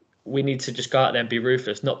think we need to just go out there and be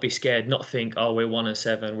ruthless, not be scared, not think, oh, we're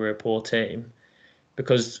 1-7, we're a poor team,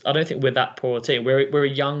 because I don't think we're that poor a team. We're a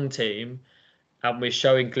young team, and we're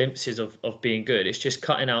showing glimpses of being good. It's just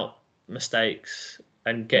cutting out mistakes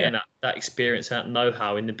and getting that experience and that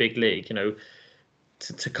know-how in the big league,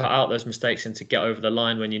 to cut out those mistakes and to get over the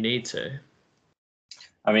line when you need to.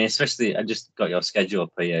 I mean, especially, I just got your schedule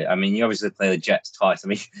up here. I mean, you obviously play the Jets twice. I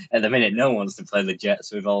mean, at the minute, no one wants to play the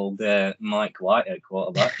Jets with old Mike White at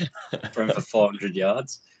quarterback for 400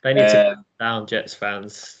 yards. They need to calm down, Jets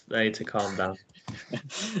fans. They need to calm down.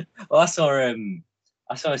 Well, I saw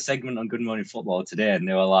a segment on Good Morning Football today, and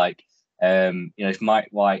they were like, if Mike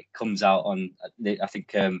White comes out on, I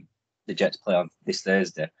think the Jets play on this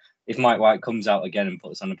Thursday. If Mike White comes out again and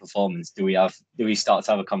puts on a performance, do we start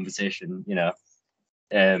to have a conversation,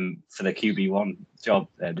 for the QB1 job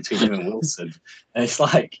between him and Wilson? And it's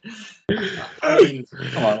like, I mean,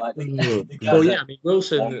 come on, like.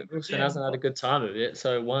 Wilson hasn't had a good time of it,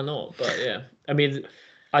 so why not? But yeah, I mean,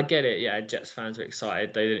 I get it. Yeah, Jets fans are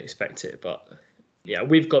excited; they didn't expect it, but yeah,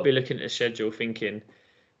 we've got to be looking at the schedule, thinking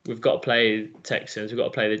we've got to play Texans, we've got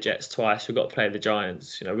to play the Jets twice, we've got to play the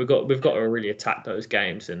Giants. We've got to really attack those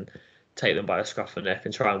games and take them by the scruff of the neck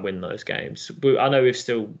and try and win those games. I know we've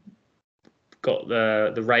still got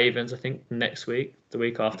the Ravens, I think, next week, the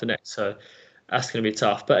week after next, so that's going to be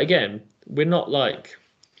tough. But again, we're not like,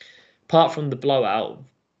 apart from the blowout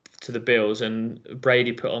to the Bills, and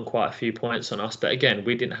Brady put on quite a few points on us, but again,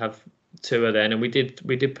 we didn't have Tua then, and we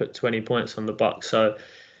did put 20 points on the Bucs. So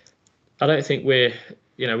I don't think we're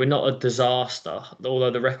not a disaster,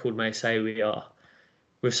 although the record may say we are.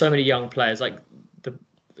 With so many young players, like the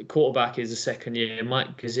quarterback is a second year,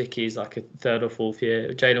 Mike Gesicki is like a third or fourth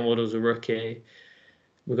year, Jalen Waddle's a rookie.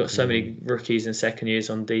 We've got so many rookies and second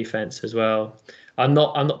years on defense as well. I'm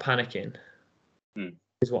not panicking.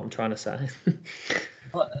 Is what I'm trying to say.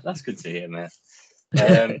 Well, that's good to hear, mate.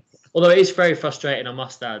 Although it is very frustrating, I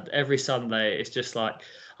must add. Every Sunday, it's just like,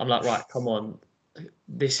 I'm like, right, come on,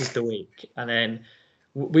 this is the week. And then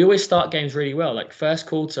we always start games really well. Like first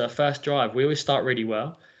quarter, first drive, we always start really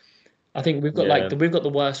well. I think we've got we've got the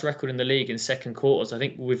worst record in the league in second quarters. I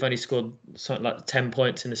think we've only scored something like 10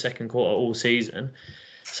 points in the second quarter all season.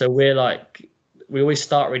 So we always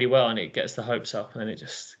start really well, and it gets the hopes up, and then it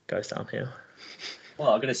just goes downhill. Well,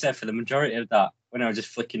 I'm going to say, for the majority of that, when I was just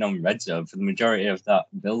flicking on Red Zone, for the majority of that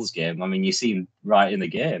Bills game, I mean, you seemed right in the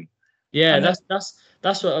game. Yeah, that's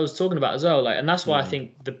what I was talking about as well. Like, and that's why I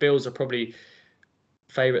think the Bills are probably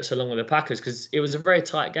favourites along with the Packers, because it was a very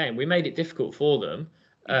tight game. We made it difficult for them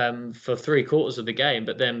for 3 quarters of the game,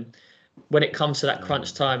 but then when it comes to that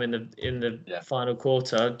crunch time in the final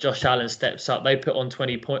quarter, Josh Allen steps up. They put on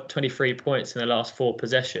 23 points in the last 4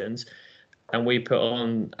 possessions, and we put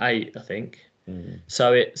on 8, I think.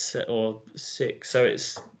 So it's, or 6. So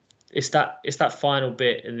it's that final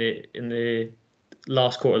bit in the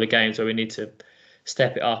last quarter of the games where we need to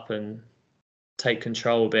step it up and take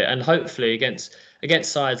control a bit. And hopefully against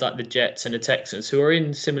sides like the Jets and the Texans, who are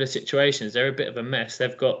in similar situations, they're a bit of a mess.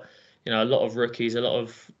 They've got a lot of rookies, a lot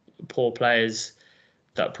of poor players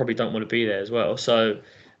that probably don't want to be there as well. So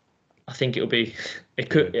I think no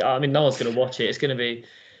one's going to watch it. It's going to be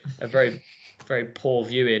a very, very poor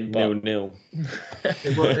viewing. 0-0.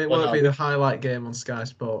 It won't be the highlight game on Sky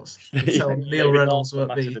Sports. So Neil Reynolds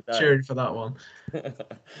won't be cheering for that one.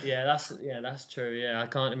 Yeah, that's true. Yeah, I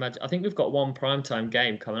can't imagine. I think we've got one primetime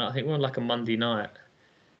game coming up. I think we're on like a Monday night.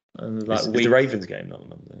 And it's the Ravens game, not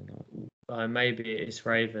Monday night. Maybe it's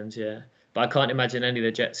Ravens, yeah. But I can't imagine any of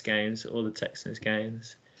the Jets games or the Texans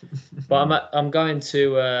games. But I'm going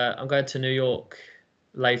to New York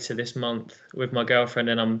later this month with my girlfriend,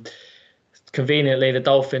 and conveniently the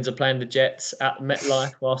Dolphins are playing the Jets at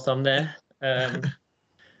MetLife whilst I'm there.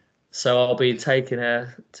 So I'll be taking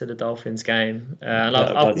her to the Dolphins game. And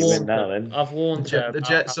I've warned her. The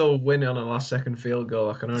Jets will win on a last-second field goal.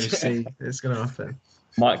 I can already see it's going to happen.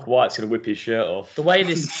 Mike White's going to whip his shirt off. The way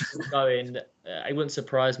this is going, it wouldn't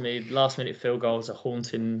surprise me. Last-minute field goals are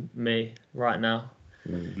haunting me right now.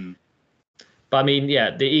 Mm-hmm. But I mean,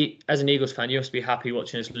 yeah, as an Eagles fan, you must be happy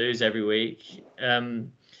watching us lose every week.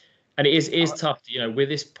 And it is tough, with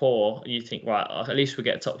this poor, you think, right, at least we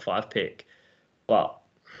get a top 5 pick. But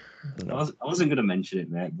I wasn't going to mention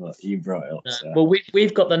it, mate, but you brought it up. So. Well,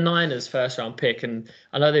 we've got the Niners first round pick, and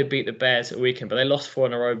I know they beat the Bears at the weekend, but they lost 4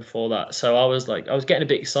 in a row before that. So I was getting a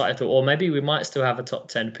bit excited. Thought, or maybe we might still have a top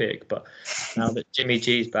 10 pick. But now that Jimmy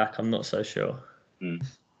G's back, I'm not so sure.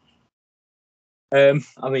 I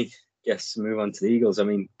mean, yes, move on to the Eagles. I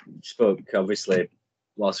mean, spoke obviously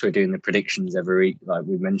whilst we're doing the predictions every week, like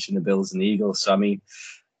we mentioned the Bills and the Eagles. So I mean,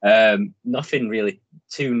 nothing really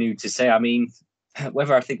too new to say. I mean,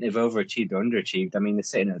 whether I think they've overachieved or underachieved, I mean, they're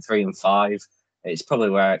sitting at 3-5. It's probably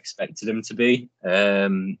where I expected them to be.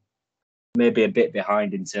 Maybe a bit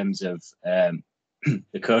behind in terms of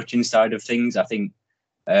the coaching side of things. I think,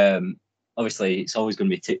 obviously, it's always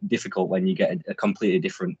going to be difficult when you get a completely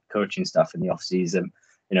different coaching staff in the off-season.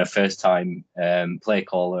 First time play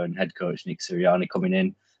caller and head coach Nick Sirianni coming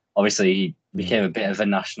in. Obviously, he became a bit of a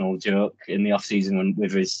national joke in the off-season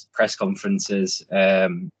with his press conferences.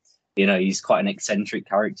 He's quite an eccentric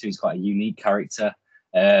character. He's quite a unique character.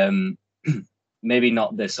 Maybe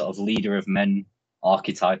not the sort of leader of men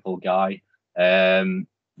archetypal guy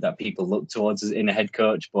that people look towards in a head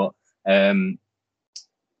coach. But,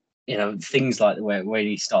 things like where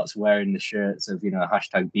he starts wearing the shirts of,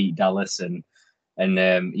 hashtag beat Dallas and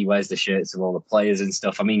he wears the shirts of all the players and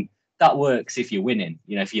stuff. I mean, that works if you're winning.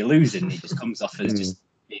 If you're losing, it just comes off as just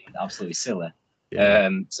being absolutely silly. Yeah.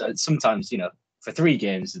 So sometimes, for 3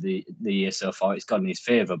 games of the year so far, it's gone in his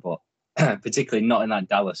favour, but particularly not in that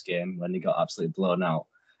Dallas game when they got absolutely blown out.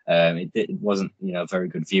 It wasn't, very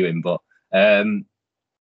good viewing. But me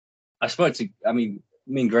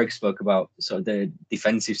and Greg spoke about sort of the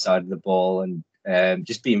defensive side of the ball and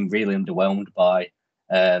just being really underwhelmed by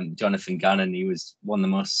Jonathan Gannon. He was one of the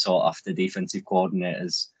most sought after defensive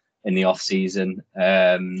coordinators in the off season.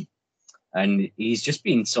 And he's just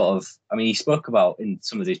been he spoke about in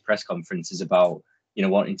some of these press conferences about,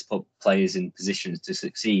 wanting to put players in positions to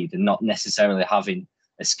succeed and not necessarily having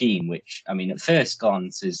a scheme, which, I mean, at first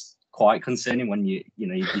glance is quite concerning when your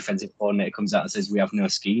defensive coordinator comes out and says we have no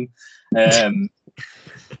scheme. But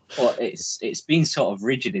it's been sort of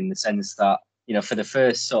rigid in the sense that, for the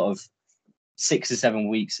first sort of 6 or 7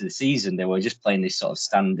 weeks of the season, they were just playing this sort of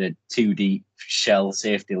standard 2D shell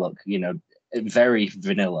safety look, very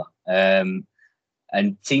vanilla.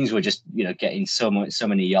 And teams were just, getting so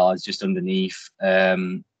many yards just underneath.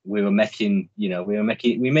 We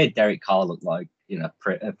made Derek Carr look like,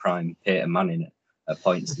 a prime Peyton Manning at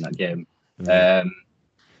points in that game.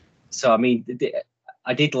 So, I mean,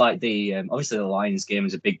 I did like the, obviously the Lions game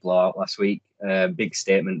was a big blowout last week, big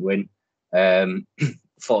statement win,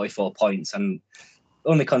 44 points and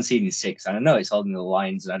only conceding 6. And I know it's holding the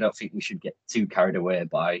Lions, and I don't think we should get too carried away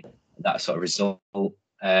by that sort of result.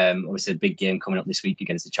 Obviously a big game coming up this week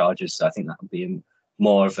against the Chargers, so I think that'll be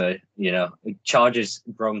more of a Chargers,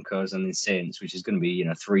 Broncos, and the Saints, which is going to be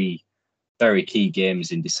 3 very key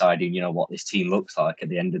games in deciding what this team looks like at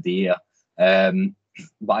the end of the year.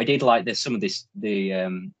 But I did like some of the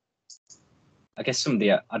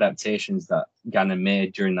adaptations that Gannon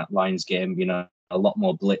made during that Lions game. A lot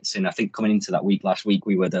more blitzing. I think coming into that week last week,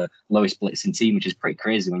 we were the lowest blitzing team, which is pretty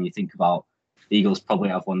crazy when you think about the Eagles probably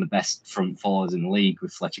have one of the best front fours in the league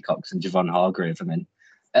with Fletcher Cox and Javon Hargrave. I mean,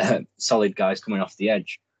 solid guys coming off the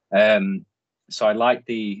edge. So I like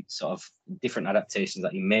the sort of different adaptations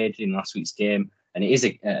that he made in last week's game, and it is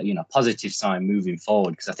a positive sign moving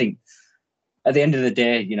forward, because I think at the end of the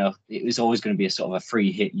day, it was always going to be a sort of a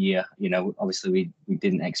free hit year. Obviously we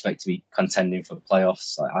didn't expect to be contending for the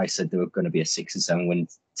playoffs. Like I said, they were going to be a 6 or 7 win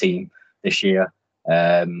team this year.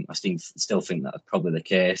 I still think that's probably the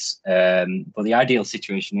case. But the ideal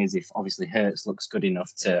situation is if obviously Hurts looks good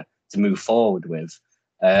enough to move forward with,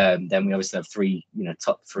 then we obviously have 3,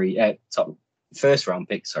 top first round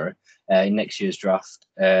picks, in next year's draft,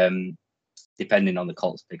 depending on the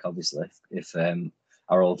Colts pick, obviously, if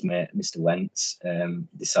our old mate, Mr. Wentz,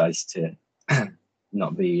 decides to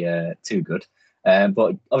not be too good.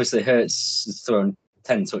 But obviously Hurts has thrown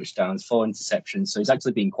 10 touchdowns, 4 interceptions, so he's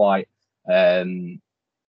actually been quite, I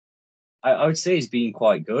would say he's been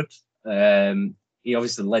quite good. He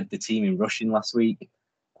obviously led the team in rushing last week.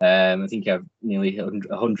 I think he had nearly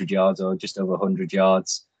 100 yards or just over 100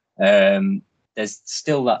 yards. there's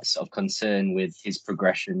still that sort of concern with his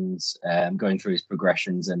progressions, going through his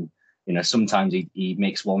progressions, and sometimes he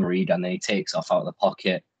makes one read and then he takes off out of the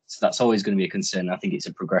pocket. So that's always going to be a concern. I think it's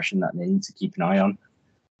a progression that they need to keep an eye on.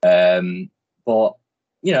 But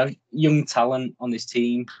young talent on this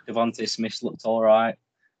team. Devontae Smith looked all right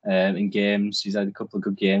in games. He's had a couple of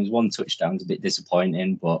good games. One touchdown's a bit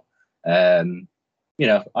disappointing, but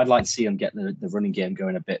I'd like to see him get the running game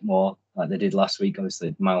going a bit more like they did last week.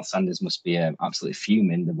 Obviously, Miles Sanders must be absolutely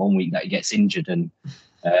fuming the 1 week that he gets injured and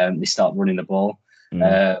they start running the ball.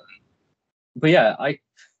 But yeah,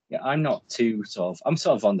 I'm not too I'm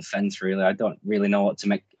sort of on the fence really. I don't really know what to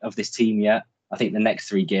make of this team yet. I think the next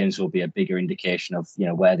 3 games will be a bigger indication of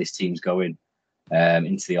where this team's going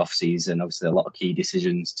into the off season. Obviously, a lot of key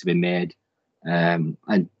decisions to be made. And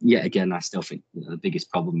yet again, I still think the biggest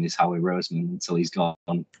problem is Howie Roseman until he's gone.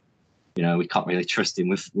 We can't really trust him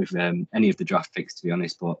with any of the draft picks, to be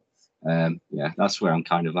honest. But that's where I'm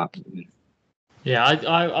kind of at. Yeah,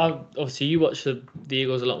 I obviously you watch the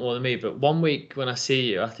Eagles a lot more than me, but 1 week when I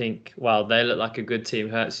see you, I think, wow, they look like a good team.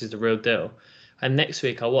 Hurts is the real deal. And next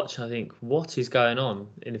week I watch and I think, what is going on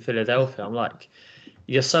in Philadelphia? I'm like,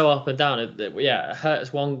 you're so up and down. Yeah,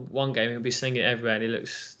 Hurts one game, he'll be slinging it everywhere and he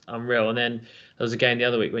looks unreal. And then there was a game the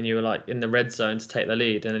other week when you were like in the red zone to take the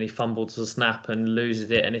lead and then he fumbled to the snap and loses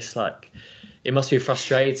it. And it's like, it must be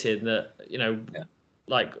frustrating that,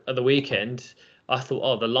 like at the weekend, I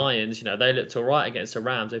thought, the Lions, they looked all right against the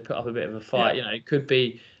Rams. They put up a bit of a fight. Yeah. It could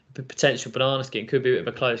be a potential banana skin, could be a bit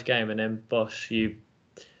of a close game, and then bosh, you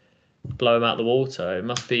blow them out the water. It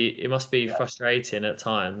must be frustrating at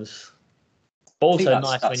times. But also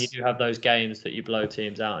nice when you do have those games that you blow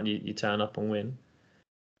teams out and you turn up and win.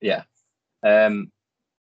 Yeah.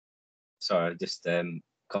 Sorry, I just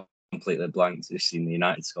completely blanked. Just seen the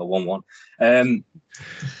United score 1-1.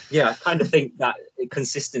 I kind of think that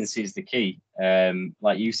consistency is the key.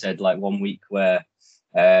 Like you said, like 1 week where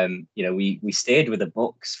we stayed with the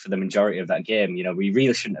Bucks for the majority of that game. We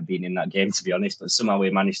really shouldn't have been in that game, to be honest, but somehow we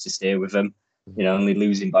managed to stay with them. Only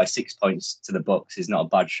losing by 6 points to the Bucks is not a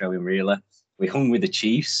bad showing, really. We hung with the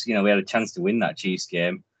Chiefs. We had a chance to win that Chiefs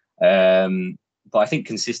game. But I think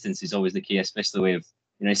consistency is always the key, especially with,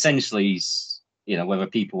 essentially he's, whether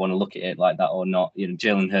people want to look at it like that or not,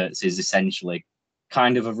 Jalen Hurts is essentially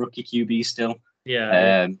kind of a rookie QB still.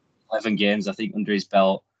 Yeah. 11 games, I think, under his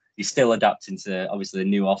belt. He's still adapting to obviously the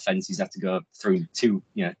new offense. He's had to go through two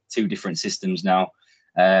different systems now.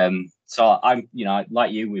 So I'm,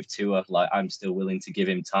 like you with Tua, like I'm still willing to give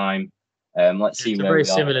him time. Let's see where we are.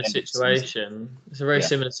 It's a very similar situation. It's a very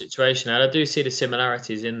similar situation, and I do see the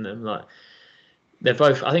similarities in them. Like they're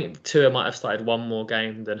both. I think Tua might have started one more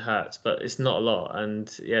game than Hurts, but it's not a lot. And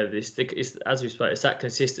it's as we spoke, it's that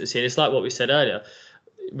consistency, and it's like what we said earlier.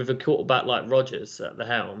 With a quarterback like Rodgers at the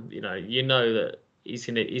helm, you know that he's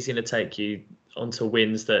gonna take you onto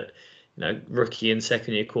wins that rookie and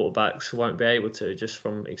second year quarterbacks won't be able to, just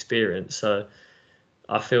from experience. So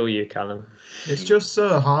I feel you, Callum. It's just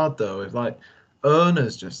so hard though. If like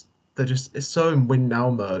owners it's so in win now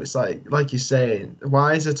mode. It's like you're saying,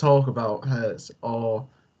 why is there talk about Hurts or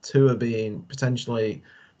Tua being potentially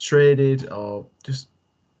traded or just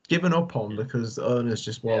given up on because the owners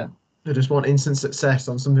just want they just want instant success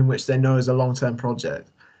on something which they know is a long-term project.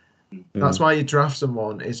 That's why you draft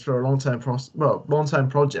someone is for a long-term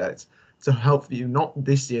project to help you, not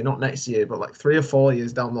this year, not next year, but like 3 or 4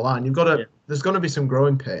 years down the line. There's going to be some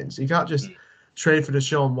growing pains. You can't just trade for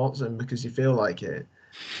Deshaun Watson because you feel like it.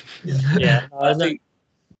 I think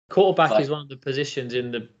quarterback is one of the positions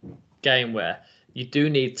in the game where you do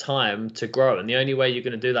need time to grow, and the only way you're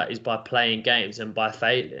going to do that is by playing games and by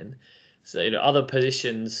failing. So other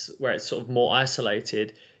positions where it's sort of more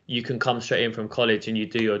isolated, you can come straight in from college and you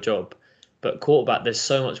do your job. But quarterback, there's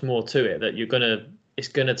so much more to it that it's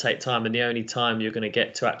gonna take time, and the only time you're gonna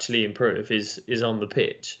get to actually improve is on the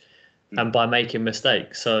pitch and by making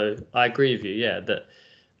mistakes. So I agree with you, that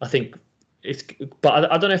I think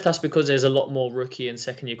but I don't know if that's because there's a lot more rookie and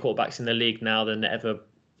second year quarterbacks in the league now than there ever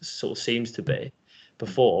sort of seems to be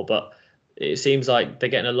before, but it seems like they're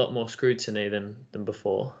getting a lot more scrutiny than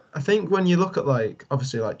before. I think when you look at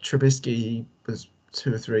obviously Trubisky, he was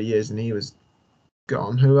 2 or 3 years and he was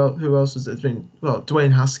gone. Who else has it been? Well,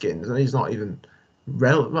 Dwayne Haskins, and he's not even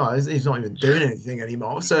relevant. Well, he's not even doing anything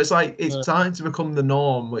anymore. So it's like it's starting to become the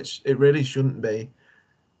norm, which it really shouldn't be.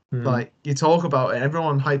 Like you talk about it,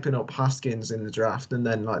 everyone hyping up Haskins in the draft, and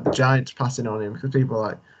then like the Giants passing on him because people are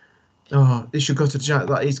like, "Oh, he should go to the Giants.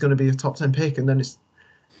 Like he's going to be a top 10 pick," and then it's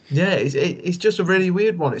just a really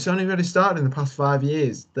weird one. It's only really started in the past 5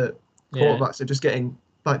 years that quarterbacks are just getting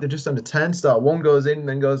like they're just on a turnstile. One goes in,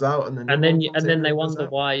 then goes out, and then they wonder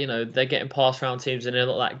why they're getting past round teams and they're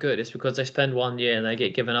not that good. It's because they spend 1 year and they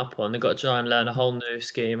get given up on. They've got to try and learn a whole new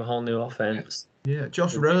scheme, a whole new offense. Yeah,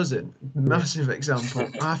 Josh Rosen, massive example.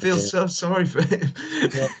 I feel so sorry for him.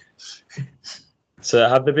 Yeah. So,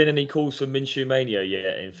 have there been any calls for Minshew mania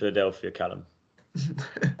yet in Philadelphia, Callum?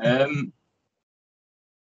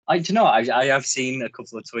 I have seen a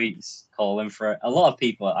couple of tweets calling for it. A lot of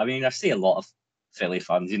people. I mean, I see a lot of Philly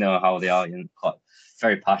fans. You know how they are, quite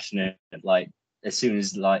very passionate. Like as soon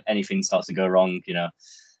as like anything starts to go wrong,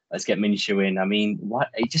 let's get Minshew in. I mean, what?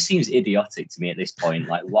 It just seems idiotic to me at this point.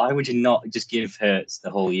 Like, why would you not just give Hurts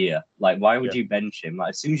the whole year? Like, why would you bench him? Like,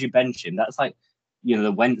 as soon as you bench him, that's like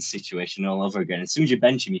the Wentz situation all over again. As soon as you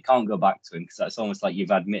bench him, you can't go back to him because that's almost like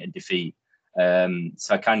you've admitted defeat. So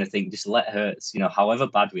I kind of think just let Hurts, however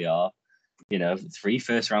bad we are, 3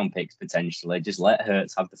 first-round picks potentially, just let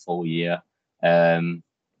Hurts have the full year. I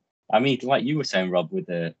mean, like you were saying, Rob, with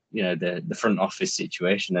the front office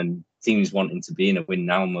situation and teams wanting to be in a win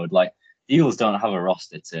now mode, like the Eagles don't have a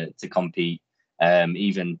roster to compete.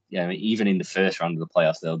 Even in the first round of the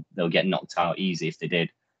playoffs, they'll get knocked out easy if they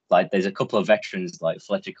did. Like there's a couple of veterans like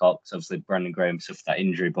Fletcher Cox, obviously Brandon Graham suffered that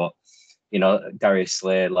injury, but Darius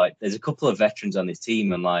Slay, like there's a couple of veterans on this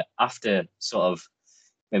team, and like after sort of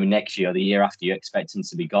maybe next year or the year after, you expect them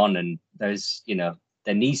to be gone, and there's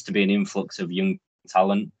there needs to be an influx of young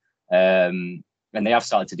talent, and they have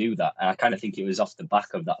started to do that, and I kind of think it was off the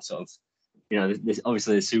back of that sort of this,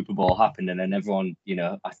 obviously the Super Bowl happened, and then everyone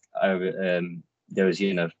there was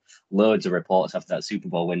loads of reports after that Super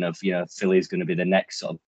Bowl win of Philly's going to be the next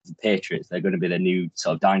sort of the Patriots, they're going to be the new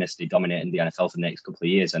sort of dynasty dominating the NFL for the next couple of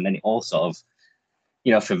years, and then it all sort of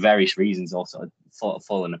for various reasons all sort of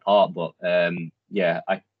fallen apart. But I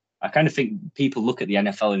kind of think people look at the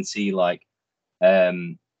NFL and see like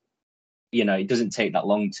it doesn't take that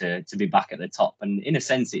long to be back at the top, and in a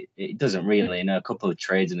sense it doesn't really. A couple of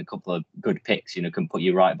trades and a couple of good picks can put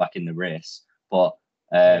you right back in the race, but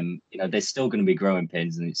there's still going to be growing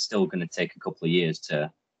pains, and it's still going to take a couple of years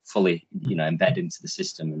to fully embed into the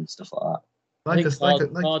system and stuff like that. I think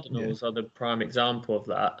Cardinals are the prime example of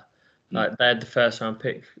that. Like they had the first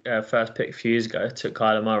pick a few years ago, took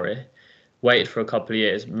Kyler Murray, waited for a couple of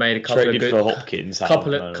years, made a couple of good Hopkins,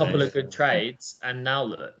 couple of good trades, and now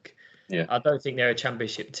look. Yeah. I don't think they're a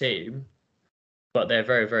championship team, but they're a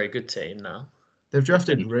very, very good team now. They've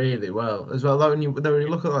drafted really well as well. Like when you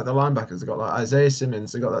look at like the linebackers, they've got like Isaiah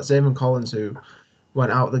Simmons, they've got that Zayvon Collins who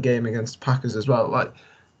went out of the game against Packers as well. Like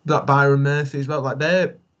that Byron Murphy as well. Like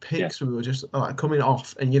their picks were just like coming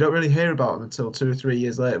off, and you don't really hear about them until 2 or 3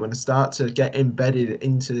 years later when they start to get embedded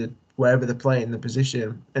into wherever they're playing the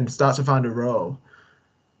position and start to find a role.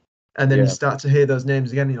 And then you start to hear those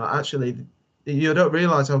names again. You're like, actually, you don't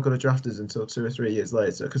realise how good a draft is until 2 or 3 years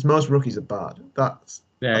later, because most rookies are bad. That's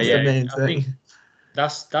the main thing.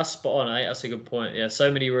 That's spot on, eh? That's a good point. Yeah,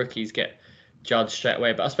 so many rookies get judged straight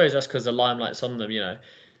away, but I suppose that's because the limelight's on them,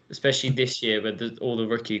 especially this year with all the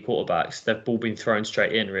rookie quarterbacks. They've all been thrown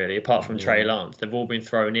straight in, really, apart from Trey Lance. They've all been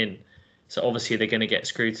thrown in. So obviously they're going to get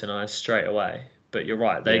scrutinised straight away. But you're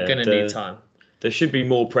right, they're going to need time. There should be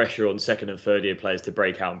more pressure on second and third year players to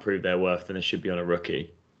break out and prove their worth than there should be on a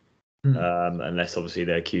rookie. Unless obviously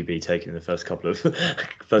their QB taking the first couple of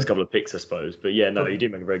picks, I suppose. But you do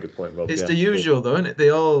make a very good point, Rob. It's the usual though, isn't it? They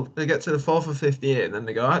get to the 4th or 5th year and then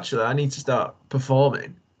they go, actually, I need to start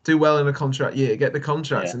performing. Do well in a contract year, get the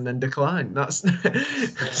contracts, and then decline. That's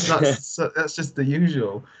just the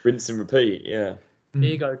usual. Rinse and repeat, yeah. Here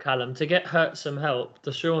you go, Callum. To get Hurts some help,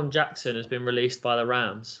 Deshaun Jackson has been released by the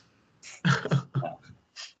Rams.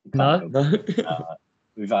 No?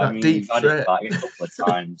 We've had it back a couple of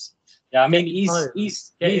times. Yeah, I mean, he's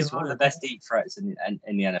one of the best deep threats in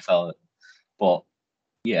the NFL. But,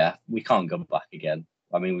 we can't go back again.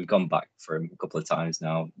 I mean, we've gone back for him a couple of times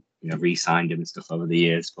now, re-signed him and stuff over the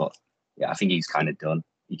years. But, I think he's kind of done.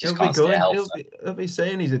 He just can't stay healthy. He'll be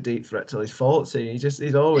saying he's a deep threat till he's 40.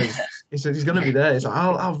 He's always he's going to be there. He's like,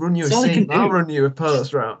 I'll run you a seam. I'll run you a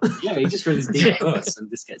post route. Yeah, he just runs deep posts and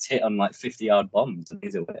just gets hit on like 50-yard bombs and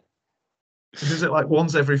he's away. He does it like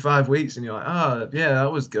once every 5 weeks, and you're like,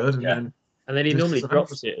 that was good. And then he normally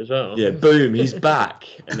drops it as well. Yeah, boom, he's back,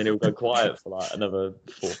 and then he'll go quiet for like another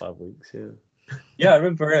 4 or 5 weeks. Yeah, I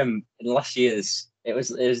remember in last year's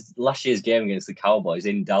last year's game against the Cowboys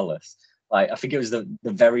in Dallas. Like I think it was the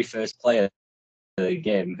very first player of the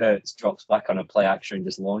game. Hurts drops back on a play action and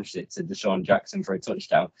just launched it to Deshaun Jackson for a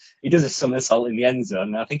touchdown. He does a somersault in the end zone.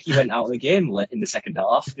 And I think he went out of the game in the second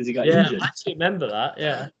half because he got injured. I actually remember that.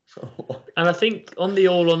 Yeah. And I think on the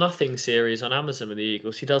All or Nothing series on Amazon with the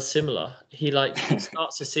Eagles, he does similar. He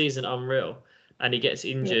starts the season unreal, and he gets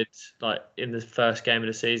injured like in the first game of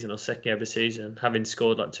the season or second game of the season, having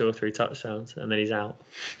scored like 2 or 3 touchdowns, and then he's out.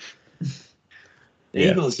 The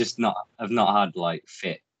Eagles just have not had like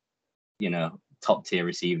fit, top tier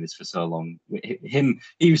receivers for so long. He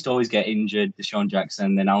used to always get injured. Deshaun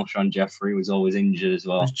Jackson, then Alshon Jeffrey was always injured as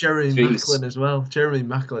well. There's Jeremy Maclin as well. Jeremy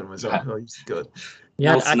Maclin was always good.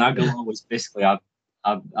 Yeah, Nelson Aguilar was basically our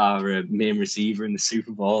main receiver in the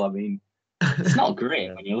Super Bowl. I mean, it's not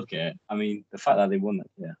great when you look at it. I mean, the fact that they won it,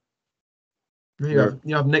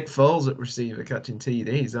 You have Nick Foles at receiver catching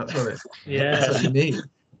TDs. That's what that's what you need.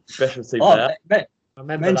 Special team there. I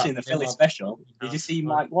mentioning the Philly special. Did you see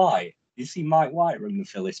Mike White? Did you see Mike White run the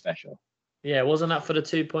Philly special? Yeah, wasn't that for the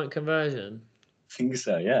 2-point conversion? I think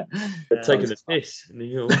so, yeah. They're taking a piss in New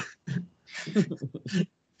York.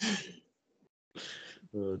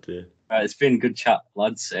 Oh dear. Right, it's been a good chat,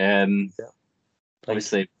 lads.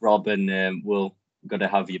 Obviously, Rob and Will, got to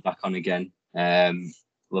have you back on again.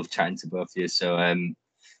 Love chatting to both of you. So,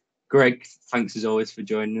 Greg, thanks as always for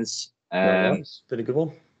joining us. It's been a good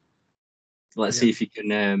one. Let's see if you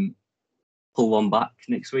can pull one back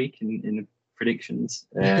next week in the predictions.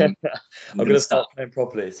 I'm going to start playing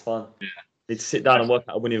properly. It's fun. Yeah. Need to sit down and work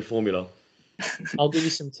out a winning formula. I'll give you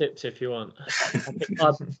some tips if you want.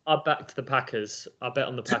 I backed the Packers. I bet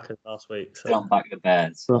on the Packers last week. So. Don't back the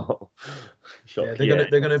Bears. Oh,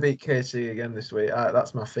 they're gonna beat KC again this week.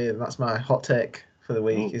 That's my fear. That's my hot take for the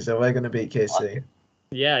week. Is that we're gonna beat KC.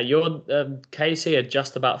 Yeah, your KC are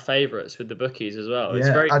just about favourites with the bookies as well. It's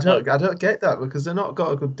I don't get that because they're not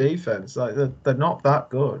got a good defense. Like they're not that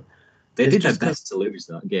good. They did their best to lose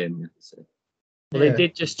that game. Well, they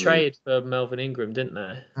did just trade for Melvin Ingram, didn't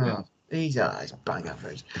they? Oh, he's bang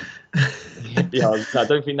average. I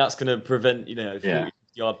don't think that's going to prevent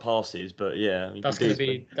 40-yard passes, but that's going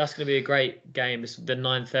to be a great game. It's the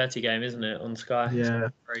 9:30 game, isn't it, on Sky? Yeah,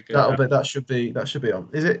 very good. That should be on.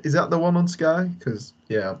 Is that the one on Sky? Because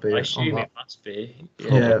I'll be. I assume it must be.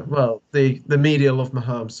 Yeah. Well, the media love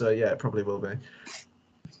Mahomes, so it probably will be.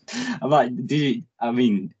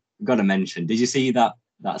 Got to mention. Did you see that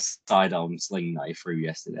sidearm sling that he threw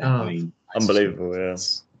yesterday? Oh, unbelievable. Yeah.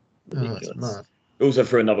 That's mad. Also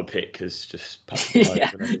threw another pick because just passed by,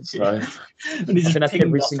 so and he's just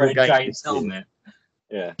every single game. Helmet.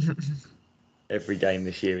 Yeah. Every game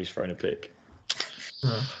this year he's thrown a pick.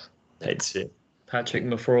 Hates it. Patrick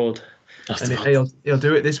Mahfraud. And he'll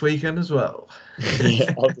do it this weekend as well.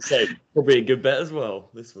 Yeah, I would say probably a good bet as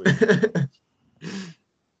well this week.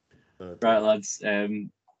 Right, lads.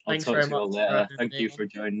 I'll Thanks talk very to you all much later. Thank you for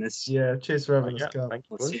joining us. Yeah, cheers for having us.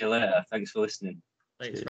 We'll see you later. Thanks for listening. Thanks.